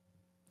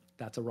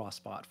 that's a raw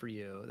spot for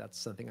you. That's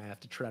something I have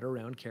to tread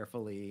around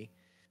carefully.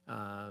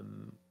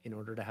 In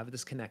order to have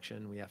this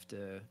connection, we have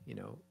to,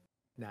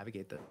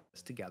 navigate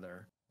this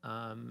together.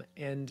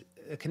 And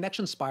a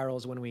connection spiral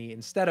is when we,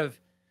 instead of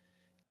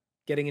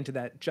getting into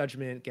that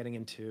judgment, getting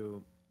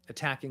into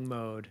attacking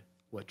mode,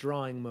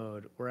 withdrawing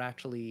mode, we're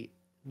actually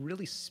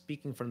really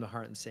speaking from the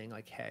heart and saying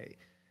like, hey,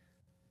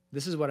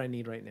 this is what I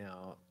need right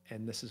now,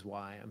 and this is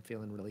why I'm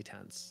feeling really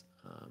tense.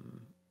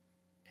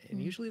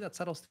 And usually that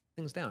settles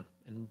things down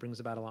and brings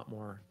about a lot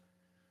more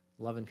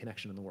love and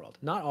connection in the world.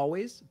 Not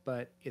always,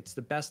 but it's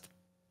the best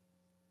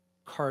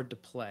card to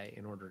play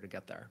in order to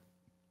get there.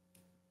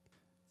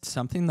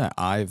 Something that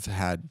I've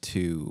had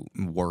to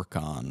work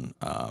on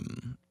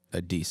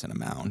a decent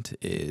amount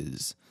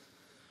is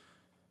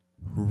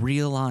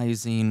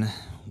realizing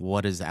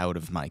what is out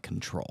of my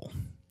control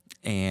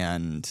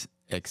and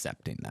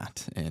accepting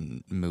that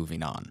and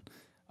moving on.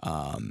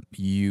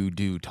 You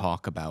do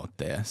talk about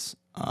this.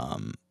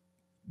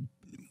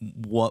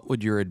 What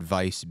would your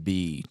advice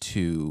be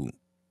to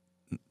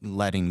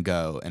letting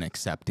go and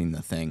accepting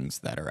the things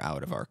that are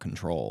out of our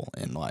control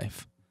in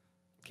life?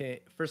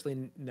 Okay,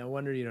 firstly, no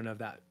wonder you don't have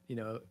that,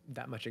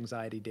 that much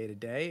anxiety day to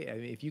day. I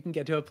mean, if you can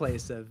get to a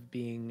place of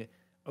being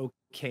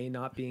okay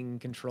not being in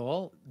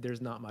control,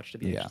 there's not much to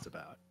be Yeah. anxious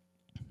about,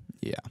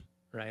 Yeah.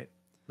 right?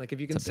 Like if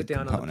you It's can a sit big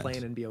down on a component.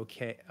 plane and be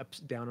okay,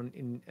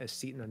 in a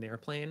seat in an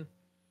airplane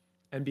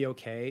and be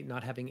okay,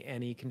 not having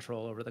any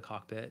control over the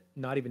cockpit,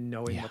 not even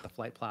knowing Yeah. what the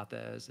flight path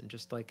is, and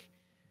just like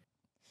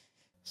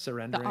The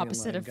surrendering and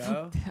opposite letting of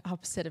go. the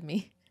opposite of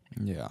me.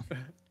 Yeah.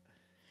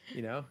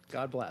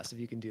 God bless if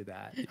you can do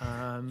that.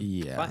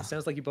 Yeah. Fine.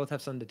 Sounds like you both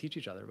have something to teach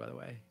each other, by the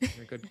way.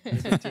 You're a good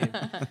team.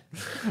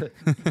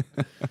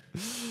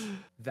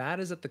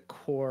 That is at the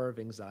core of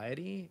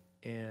anxiety.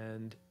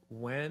 And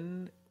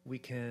when we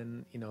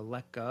can,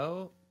 let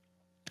go,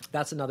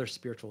 that's another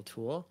spiritual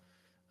tool.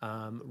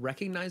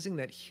 Recognizing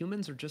that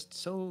humans are just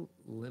so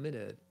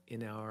limited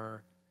in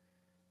our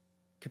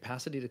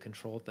capacity to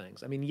control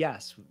things. I mean,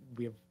 yes,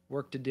 we have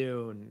work to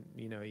do, and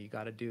you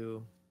got to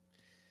do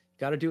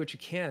what you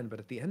can, but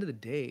at the end of the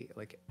day,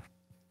 like,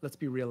 let's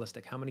be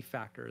realistic. How many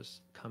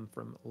factors come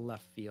from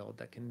left field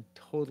that can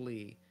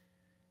totally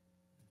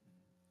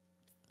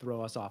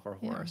throw us off our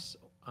Yeah. horse,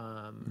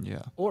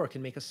 Yeah. or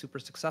can make us super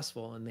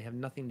successful, and they have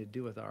nothing to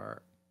do with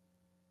our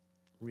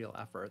real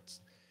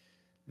efforts?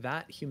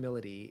 That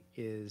humility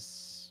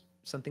is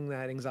something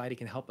that anxiety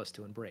can help us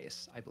to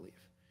embrace, I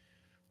believe.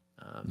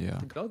 Yeah.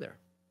 To go there,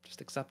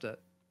 just accept it,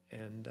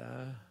 and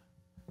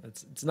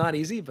it's not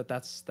easy, but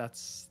that's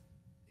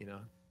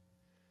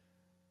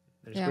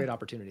there's Yeah. great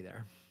opportunity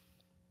there.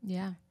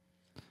 Yeah,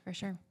 for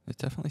sure. It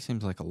definitely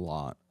seems like a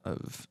lot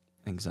of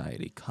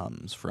anxiety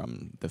comes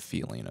from the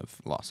feeling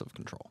of loss of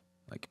control.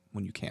 Like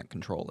when you can't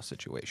control a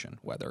situation,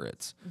 whether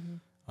it's,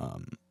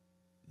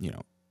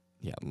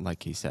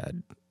 like he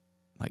said,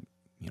 like,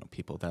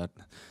 people that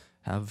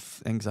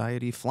have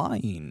anxiety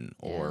flying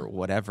or Yeah.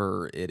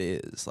 whatever it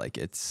is. Like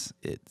it's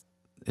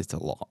a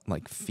lot,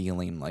 like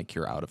feeling like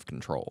you're out of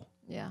control.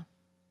 Yeah.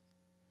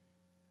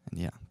 And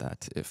yeah,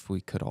 that if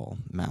we could all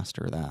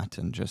master that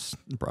and just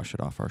brush it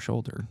off our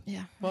shoulder.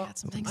 Yeah. Well, I got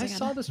some things I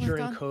saw gotta this work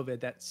during on. COVID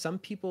that some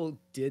people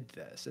did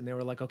this and they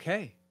were like,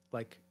 okay,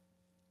 like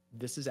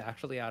this is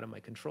actually out of my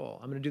control.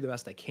 I'm going to do the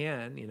best I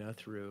can,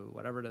 through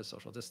whatever it is,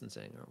 social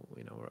distancing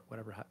or,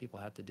 whatever people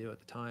had to do at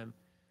the time.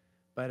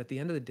 But at the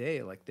end of the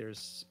day, like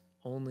there's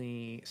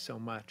only so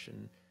much.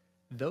 And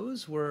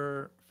those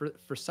were,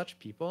 for such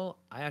people,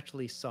 I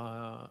actually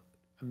saw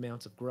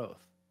amounts of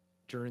growth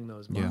during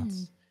those Yeah.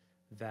 months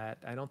that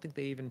I don't think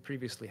they even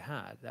previously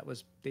had.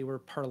 They were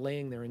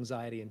parlaying their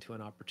anxiety into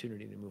an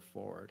opportunity to move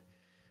forward.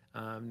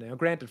 Now,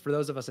 granted, for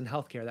those of us in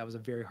healthcare, that was a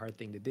very hard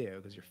thing to do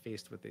because you're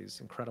faced with these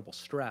incredible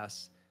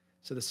stress.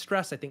 So the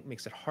stress, I think,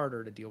 makes it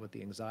harder to deal with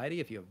the anxiety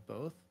if you have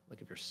both.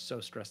 Like if you're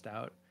so stressed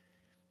out,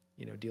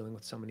 dealing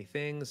with so many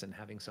things and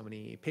having so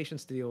many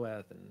patients to deal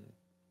with and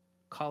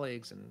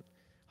colleagues and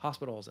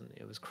hospitals, and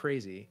it was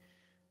crazy.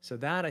 So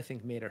that, I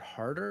think, made it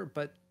harder.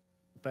 But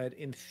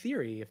in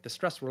theory, if the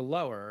stress were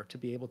lower, to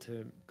be able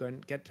to go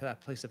and get to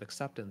that place of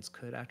acceptance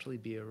could actually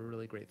be a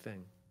really great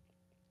thing.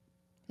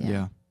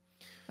 Yeah.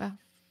 Wow.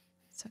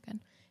 So good.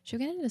 Should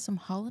we get into some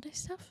holiday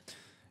stuff?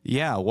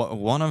 Yeah,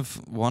 one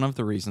of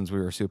the reasons we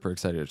were super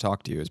excited to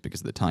talk to you is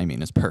because the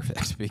timing is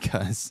perfect.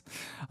 Because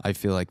I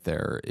feel like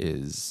there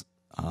is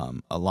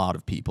a lot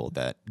of people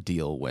that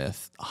deal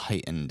with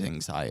heightened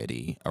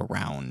anxiety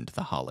around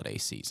the holiday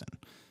season.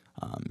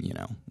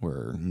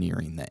 We're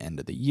nearing the end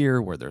of the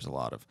year where there's a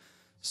lot of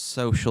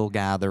social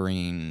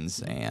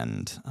gatherings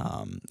and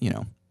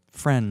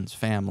friends,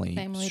 family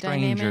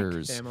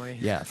strangers, Family.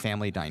 yeah,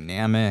 family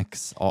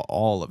dynamics,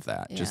 all of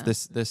that. Just Yeah.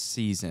 this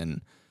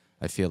season,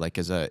 I feel like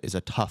is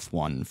a tough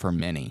one for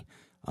many.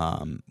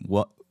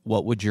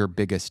 What would your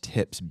biggest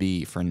tips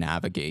be for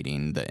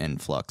navigating the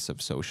influx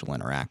of social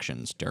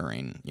interactions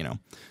during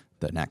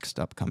the next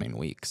upcoming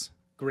weeks?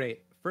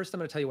 Great. First, I'm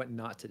going to tell you what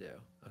not to do.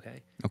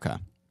 Okay. Okay.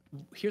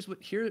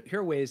 Here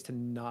are ways to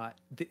not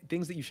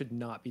things that you should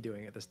not be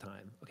doing at this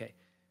time. Okay.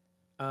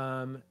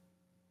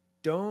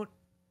 Don't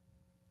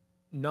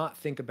not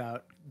think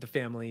about the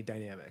family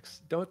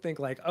dynamics. Don't think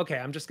like, okay,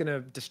 I'm just going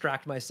to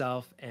distract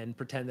myself and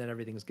pretend that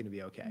everything's going to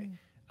be okay.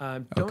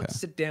 Don't Okay.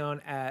 sit down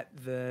at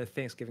the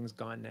Thanksgiving's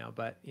gone now,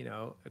 but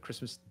a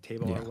Christmas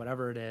table Yeah. or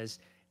whatever it is,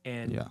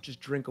 and Yeah.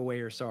 just drink away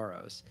your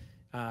sorrows.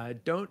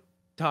 Don't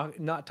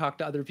not talk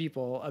to other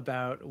people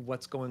about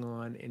what's going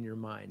on in your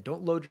mind.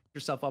 Don't load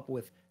yourself up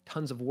with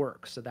tons of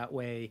work, so that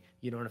way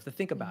you don't have to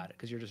think about it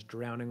because you're just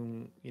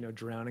drowning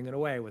it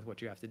away with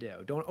what you have to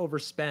do. Don't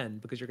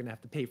overspend because you're going to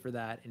have to pay for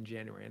that in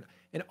January.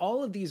 And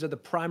all of these are the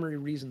primary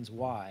reasons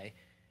why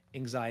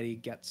anxiety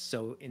gets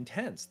so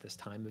intense this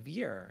time of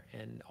year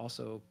and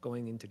also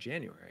going into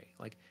January.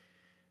 Like,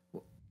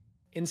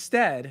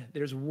 instead,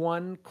 there's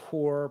one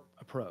core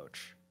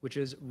approach, which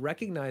is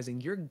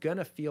recognizing you're going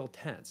to feel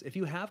tense. If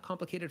you have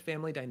complicated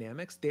family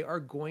dynamics, they are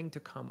going to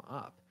come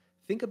up.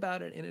 Think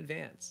about it in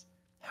advance.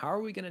 How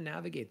are we going to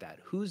navigate that?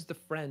 Who's the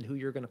friend who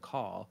you're going to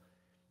call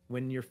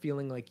when you're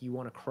feeling like you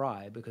want to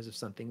cry because of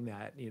something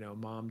that,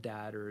 mom,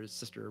 dad, or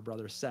sister or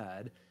brother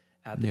said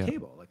at the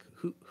table? Like,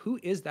 who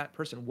is that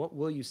person? What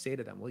will you say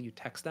to them? Will you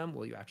text them?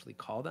 Will you actually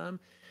call them?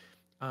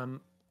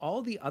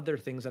 All the other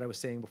things that I was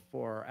saying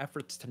before are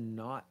efforts to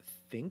not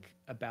think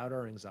about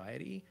our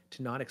anxiety,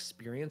 to not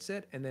experience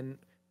it. And then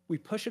we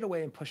push it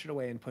away and push it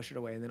away and push it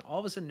away. And then all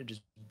of a sudden it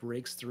just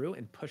breaks through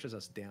and pushes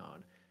us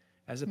down,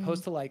 as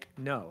opposed to like,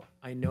 no,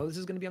 I know this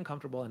is going to be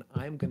uncomfortable and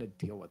I'm going to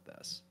deal with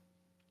this.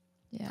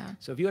 Yeah.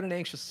 So if you had an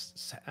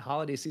anxious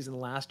holiday season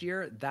last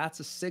year, that's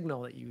a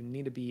signal that you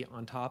need to be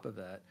on top of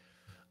it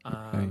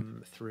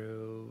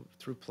through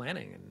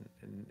planning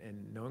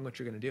and knowing what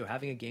you're going to do,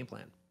 having a game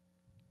plan.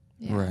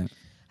 Yeah. Right.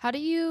 How do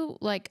you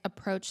like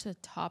approach the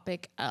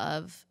topic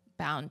of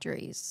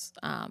boundaries?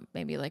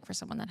 Maybe like for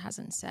someone that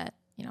hasn't set,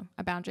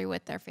 a boundary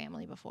with their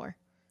family before.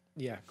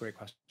 Yeah, great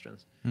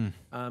questions.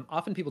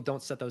 Often people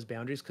don't set those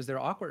boundaries because they're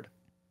awkward.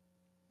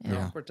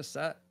 They're awkward to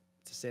set,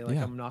 to say like,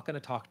 I'm not going to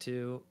talk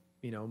to,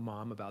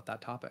 mom about that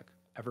topic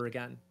ever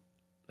again.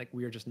 Like,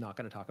 we are just not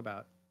going to talk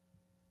about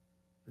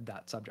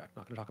that subject,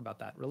 not going to talk about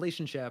that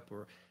relationship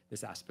or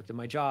this aspect of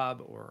my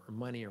job or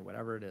money or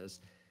whatever it is.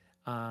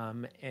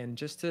 And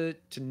just to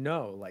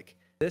know, like,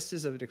 this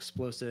is an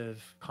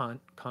explosive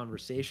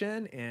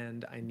conversation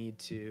and I need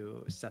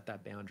to set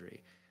that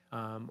boundary.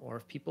 Or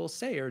if people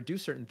say or do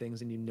certain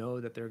things and you know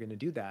that they're going to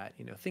do that,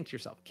 think to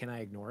yourself, can I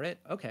ignore it?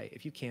 Okay,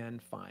 if you can,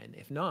 fine.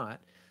 If not,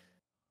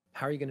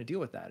 how are you going to deal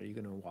with that? Are you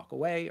going to walk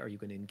away? Are you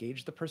going to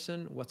engage the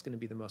person? What's going to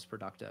be the most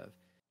productive?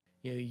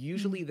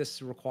 Usually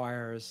this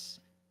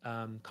requires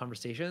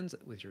conversations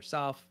with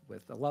yourself,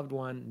 with a loved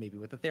one, maybe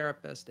with a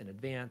therapist in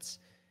advance,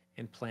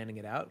 and planning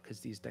it out, because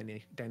these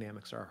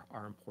dynamics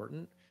are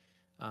important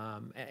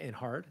and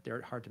hard.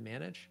 They're hard to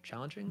manage,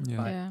 challenging.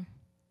 But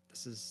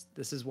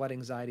this is what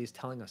anxiety is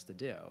telling us to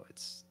do.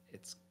 It's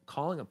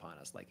calling upon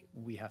us, like,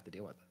 we have to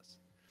deal with this.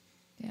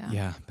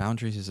 Yeah,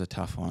 boundaries is a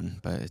tough one,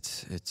 but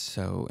it's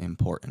so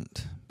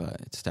important.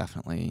 But it's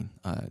definitely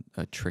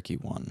a tricky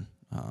one.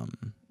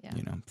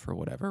 For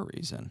whatever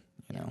reason,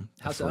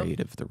 afraid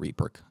of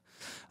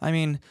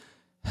the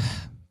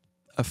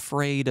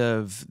afraid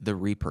of the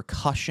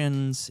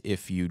repercussions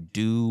if you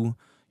do,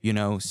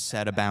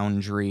 set a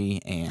boundary,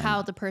 and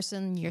how the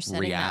person you're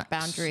setting that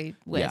boundary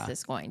with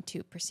is going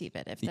to perceive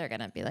it. If they're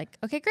going to be like,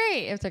 okay,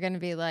 great. If they're going to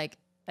be like,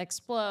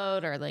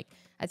 explode, or like,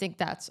 I think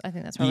that's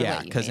probably what you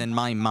mean. Because in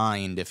my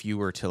mind, if you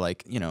were to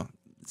like,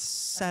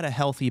 set a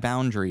healthy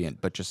boundary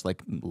but just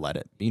like let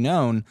it be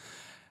known,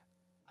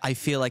 I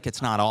feel like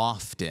it's not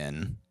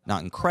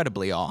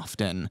incredibly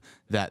often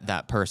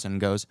that person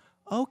goes,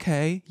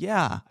 okay,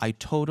 yeah, I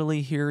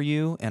totally hear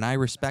you and I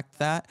respect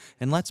that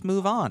and let's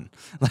move on.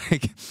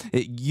 Like,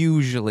 it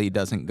usually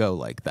doesn't go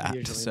like that.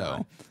 Usually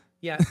not.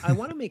 Yeah, I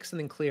want to make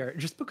something clear.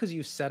 Just because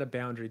you set a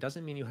boundary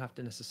doesn't mean you have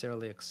to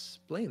necessarily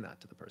explain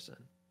that to the person.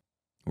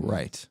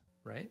 Right.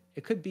 Right?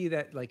 It could be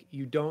that, like,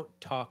 you don't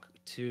talk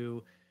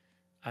to,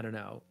 I don't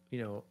know,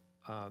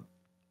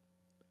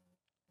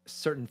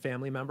 certain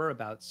family member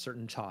about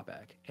certain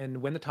topic.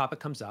 And when the topic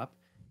comes up,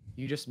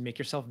 you just make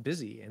yourself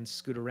busy and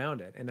scoot around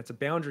it. And it's a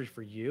boundary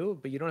for you,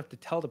 but you don't have to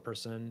tell the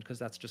person, because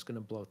that's just going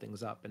to blow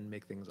things up and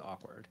make things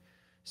awkward.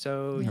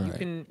 So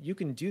you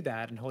can do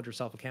that and hold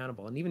yourself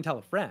accountable, and even tell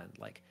a friend,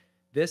 like,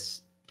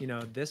 this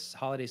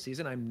holiday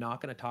season, I'm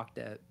not going to talk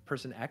to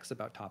person X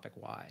about topic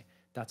Y.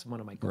 That's one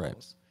of my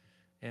goals.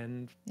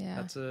 And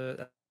that's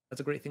a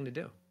great thing to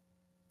do.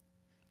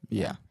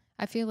 Yeah.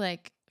 I feel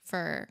like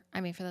for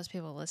those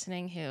people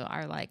listening who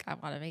are like, I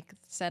want to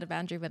set a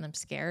boundary when I'm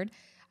scared.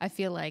 I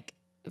feel like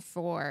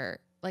for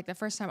like the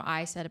first time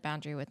I set a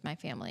boundary with my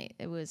family,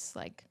 it was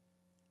like,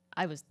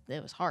 it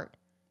was hard.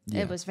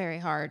 Yeah. It was very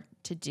hard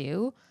to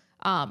do.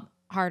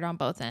 Hard on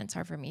both ends.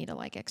 Hard for me to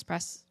like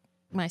express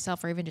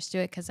myself or even just do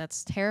it, because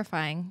that's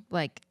terrifying.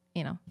 Like,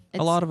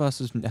 a lot of us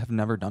have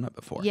never done it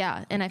before.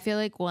 Yeah. And I feel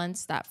like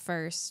once that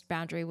first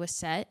boundary was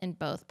set and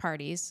both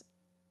parties,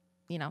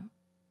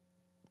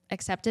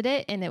 accepted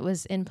it and it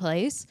was in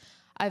place,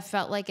 I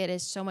felt like it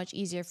is so much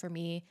easier for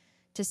me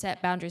to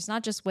set boundaries,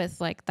 not just with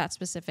like that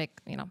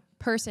specific,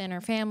 person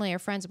or family or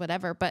friends,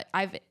 whatever, but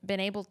I've been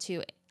able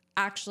to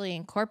actually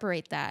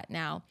incorporate that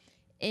now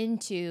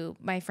into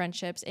my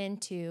friendships,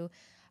 into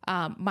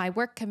my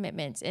work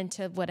commitments,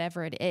 into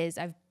whatever it is.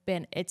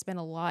 It's been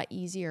a lot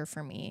easier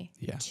for me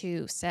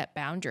to set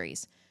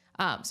boundaries.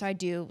 So I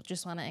do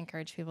just want to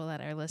encourage people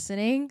that are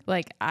listening.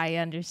 Like, I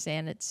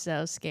understand it's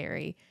so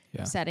scary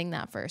setting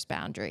that first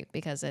boundary,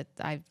 because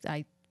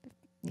I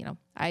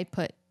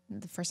put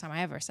the first time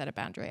I ever set a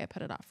boundary, I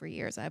put it off for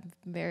years. I'm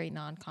a very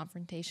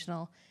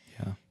non-confrontational,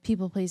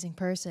 people-pleasing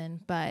person,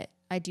 but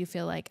I do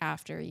feel like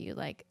after you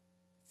like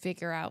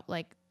figure out,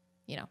 like,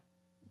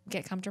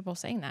 get comfortable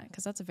saying that,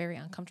 because that's a very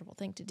uncomfortable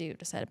thing to do,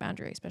 to set a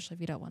boundary, especially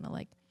if you don't want to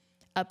like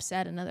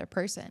upset another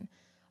person.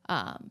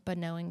 But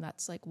knowing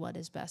that's like what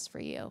is best for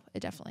you, it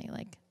definitely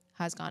like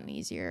has gotten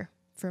easier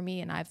for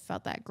me, and I've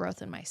felt that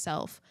growth in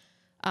myself,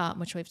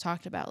 which we've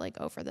talked about, like,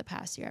 over the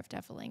past year. I've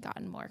definitely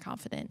gotten more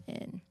confident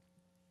in,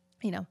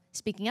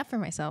 speaking up for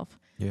myself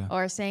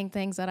or saying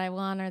things that I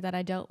want or that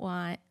I don't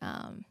want.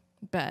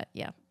 But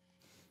yeah.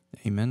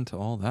 Amen to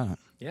all that.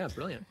 Yeah,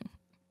 brilliant.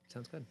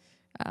 Sounds good.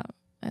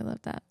 I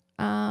love that.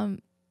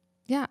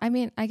 Yeah, I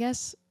mean, I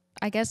guess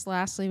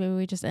lastly, maybe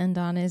we just end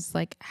on is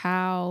like,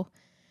 how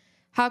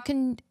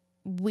can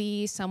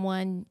we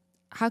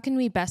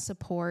best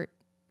support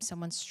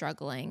someone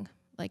struggling,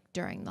 like,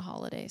 during the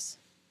holidays?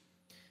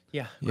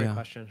 Yeah, great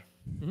question.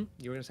 Mm-hmm.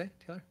 You were going to say,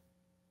 Taylor?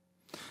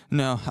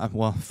 No,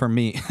 well, for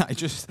me, I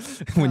just,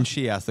 when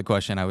she asked the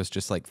question, I was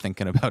just like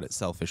thinking about it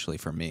selfishly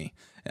for me.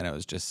 And I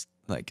was just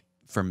like,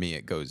 for me,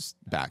 it goes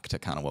back to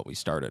kind of what we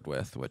started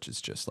with, which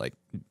is just like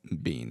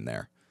being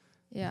there.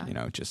 Yeah.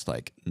 Just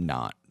like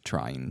not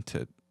trying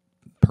to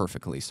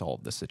perfectly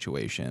solve the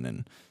situation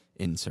and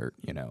insert,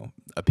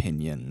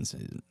 opinions.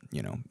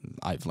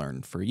 I've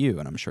learned for you,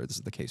 and I'm sure this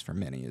is the case for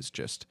many, is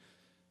just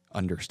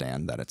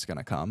understand that it's going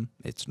to come.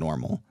 It's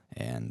normal.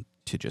 And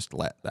to just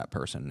let that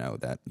person know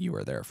that you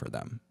are there for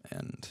them.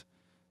 And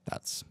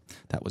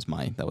that was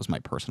my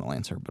personal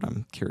answer, but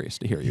I'm curious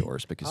to hear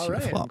yours because All you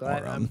right. have a lot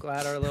more I'm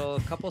glad our little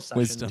couple session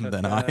wisdom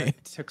than I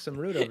took some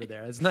root over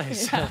there. It's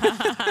nice.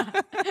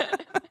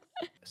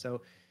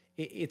 So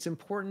it's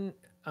important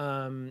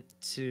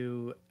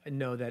to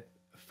know that,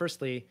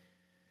 firstly,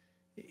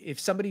 if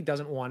somebody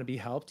doesn't want to be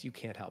helped, you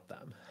can't help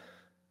them.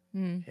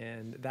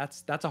 And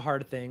that's a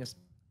hard thing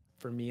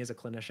for me as a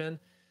clinician,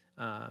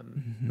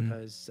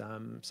 because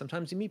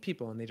sometimes you meet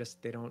people and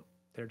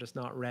they're just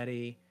not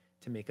ready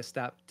to make a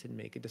step, to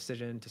make a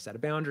decision, to set a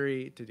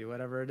boundary, to do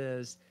whatever it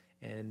is.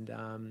 And,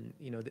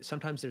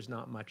 sometimes there's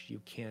not much you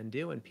can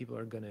do, and people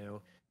are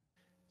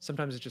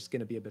sometimes it's just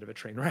going to be a bit of a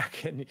train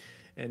wreck,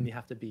 and you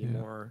have to be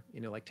more,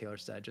 like Taylor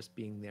said, just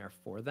being there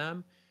for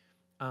them.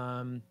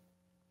 I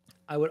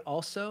would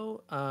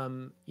also,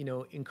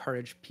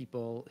 encourage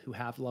people who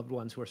have loved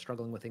ones who are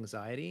struggling with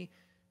anxiety,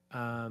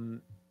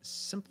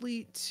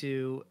 simply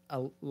to,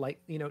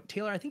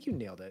 Taylor, I think you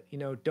nailed it.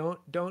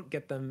 Don't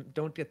get them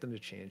to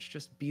change.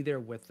 Just be there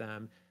with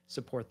them,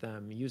 support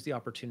them, use the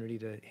opportunity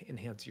to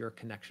enhance your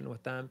connection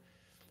with them,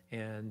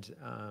 and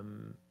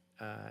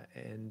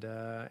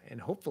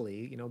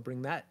hopefully,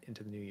 bring that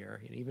into the new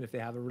year. Even if they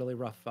have a really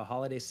rough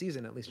holiday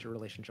season, at least your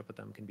relationship with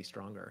them can be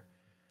stronger.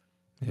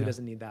 Yeah. Who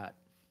doesn't need that?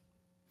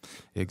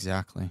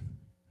 Exactly.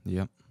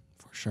 Yep,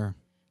 for sure.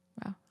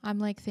 Wow. I'm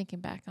like thinking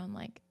back on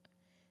like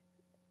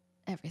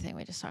everything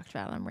we just talked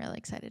about. I'm really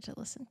excited to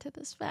listen to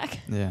this back.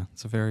 Yeah,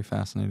 it's a very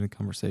fascinating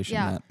conversation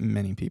that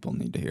many people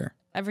need to hear.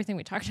 Everything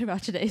we talked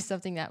about today is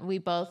something that we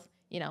both,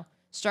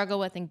 struggle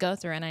with and go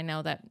through. And I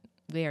know that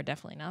we are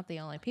definitely not the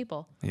only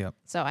people. Yep.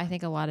 So I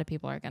think a lot of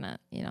people are going to,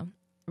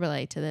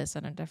 relate to this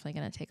and are definitely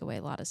going to take away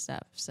a lot of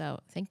stuff.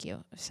 So thank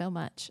you so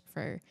much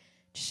for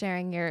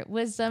sharing your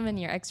wisdom and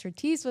your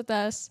expertise with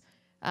us.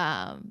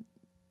 This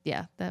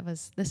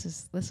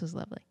was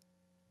lovely.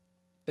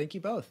 Thank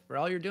you both for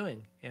all you're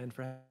doing and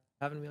for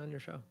having me on your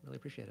show. Really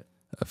appreciate it.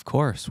 Of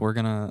course. We're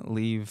going to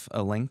leave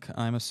a link,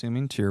 I'm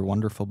assuming, to your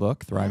wonderful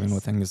book, Thriving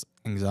with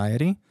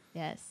Anxiety.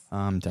 Yes.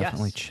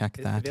 Definitely check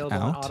that out. It's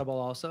available on Audible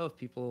also if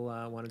people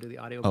want to do the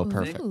audio book. Oh,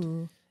 perfect.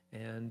 Thing.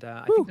 And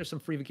I think there's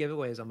some free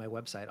giveaways on my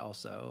website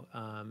also.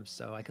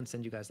 So I can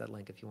send you guys that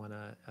link if you want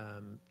to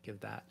give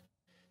that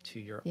to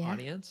your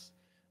audience.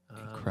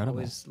 Incredible.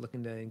 Always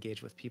looking to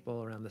engage with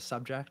people around the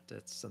subject.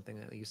 It's something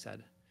that you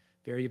said,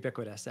 very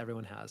ubiquitous.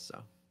 Everyone has.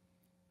 So.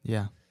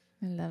 Yeah.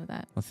 I love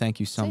that. Well, thank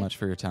you so much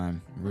for your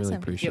time. Really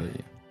appreciate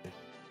you.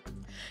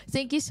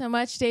 Thank you so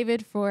much,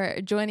 David, for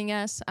joining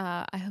us.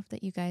 I hope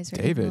that you guys are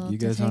David, able you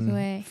guys to take on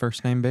away.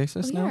 first name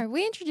basis now? Yeah,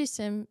 we introduced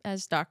him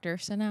as Doctor,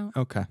 so now.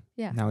 Okay.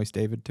 Yeah. Now he's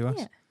David to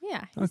us?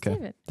 Yeah, he's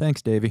David.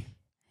 Thanks, Davey.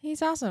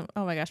 He's awesome.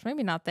 Oh my gosh,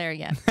 maybe not there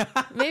yet.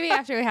 Maybe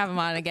after we have him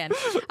on again.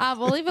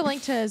 We'll leave a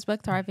link to his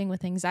book, Thriving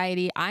with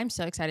Anxiety. I'm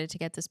so excited to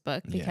get this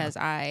book because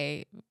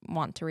I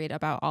want to read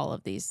about all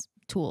of these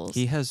tools.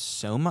 He has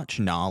so much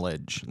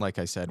knowledge. Like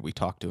I said, we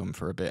talked to him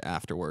for a bit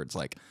afterwards.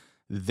 Like,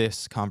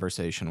 this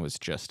conversation was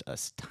just a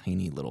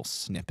tiny little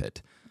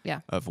snippet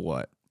of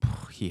what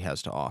he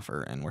has to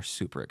offer, and we're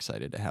super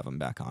excited to have him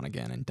back on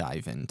again and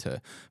dive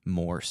into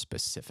more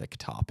specific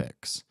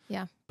topics.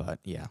 Yeah. But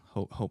yeah,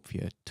 hope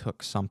you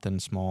took something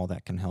small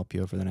that can help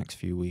you over the next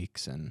few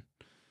weeks, and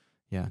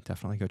yeah,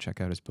 definitely go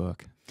check out his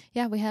book.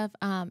 Yeah, we have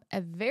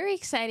a very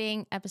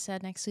exciting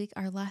episode next week,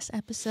 our last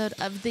episode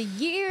of the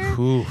year.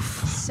 Oof.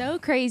 So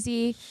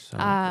crazy. So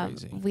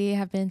crazy. We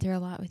have been through a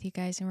lot with you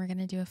guys, and we're going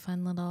to do a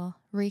fun little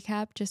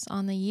recap just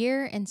on the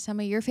year and some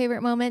of your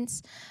favorite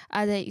moments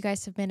that you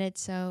guys submitted.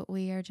 So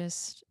we are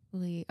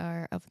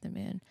over the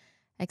moon.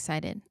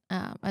 Excited.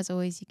 As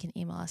always, you can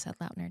email us at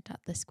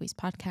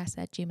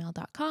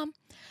lautner.thesqueezepodcast@gmail.com.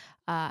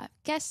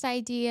 Guest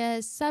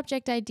ideas,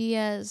 subject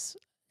ideas,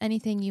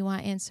 anything you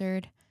want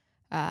answered,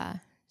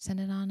 send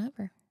it on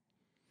over.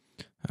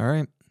 All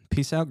right.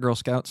 Peace out, Girl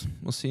Scouts.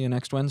 We'll see you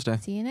next Wednesday.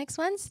 See you next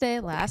Wednesday,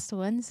 last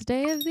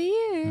Wednesday of the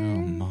year.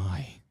 Oh,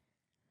 my.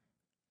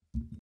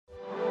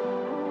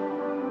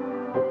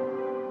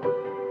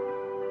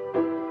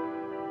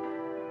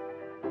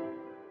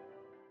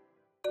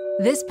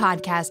 This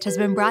podcast has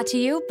been brought to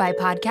you by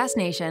Podcast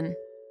Nation.